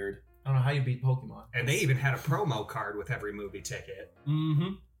 very weird. I don't know how you beat Pokemon. And they even had a promo card with every movie ticket. Mm-hmm.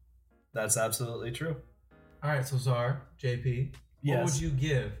 That's absolutely true. All right, so Czar, JP, what would you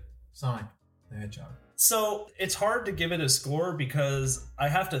give Sonic the Hedgehog? So it's hard to give it a score because I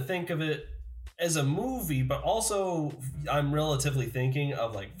have to think of it as a movie, but also I'm relatively thinking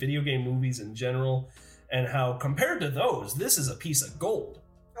of like video game movies in general and how compared to those, this is a piece of gold.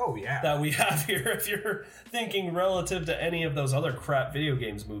 Oh, yeah. That we have here if you're thinking relative to any of those other crap video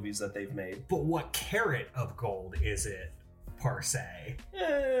games movies that they've made. But what carat of gold is it, per se?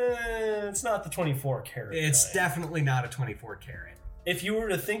 It's not the 24 carat. It's definitely not a 24 carat. If you were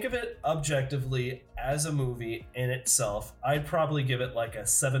to think of it objectively as a movie in itself, I'd probably give it like a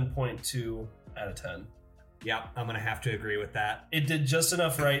 7.2 out of 10. Yep, I'm going to have to agree with that. It did just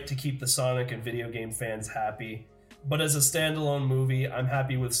enough right to keep the Sonic and video game fans happy. But as a standalone movie, I'm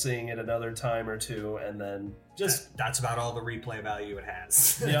happy with seeing it another time or two, and then just... That's about all the replay value it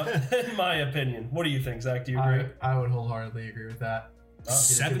has. Yep, in my opinion. What do you think, Zach? Do you agree? I would wholeheartly agree with that.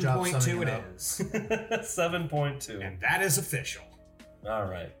 7.2 it is. 7.2. And that is official. All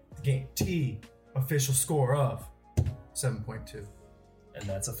right. The Game T official score of 7.2. And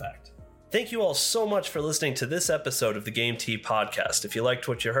that's a fact. Thank you all so much for listening to this episode of the Game T Podcast. If you liked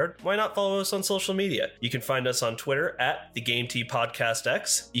what you heard, why not follow us on social media? You can find us on Twitter at the Game T Podcast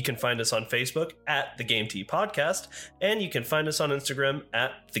X. You can find us on Facebook at the Game T Podcast, and you can find us on Instagram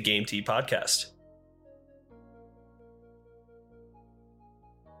at the Game T Podcast.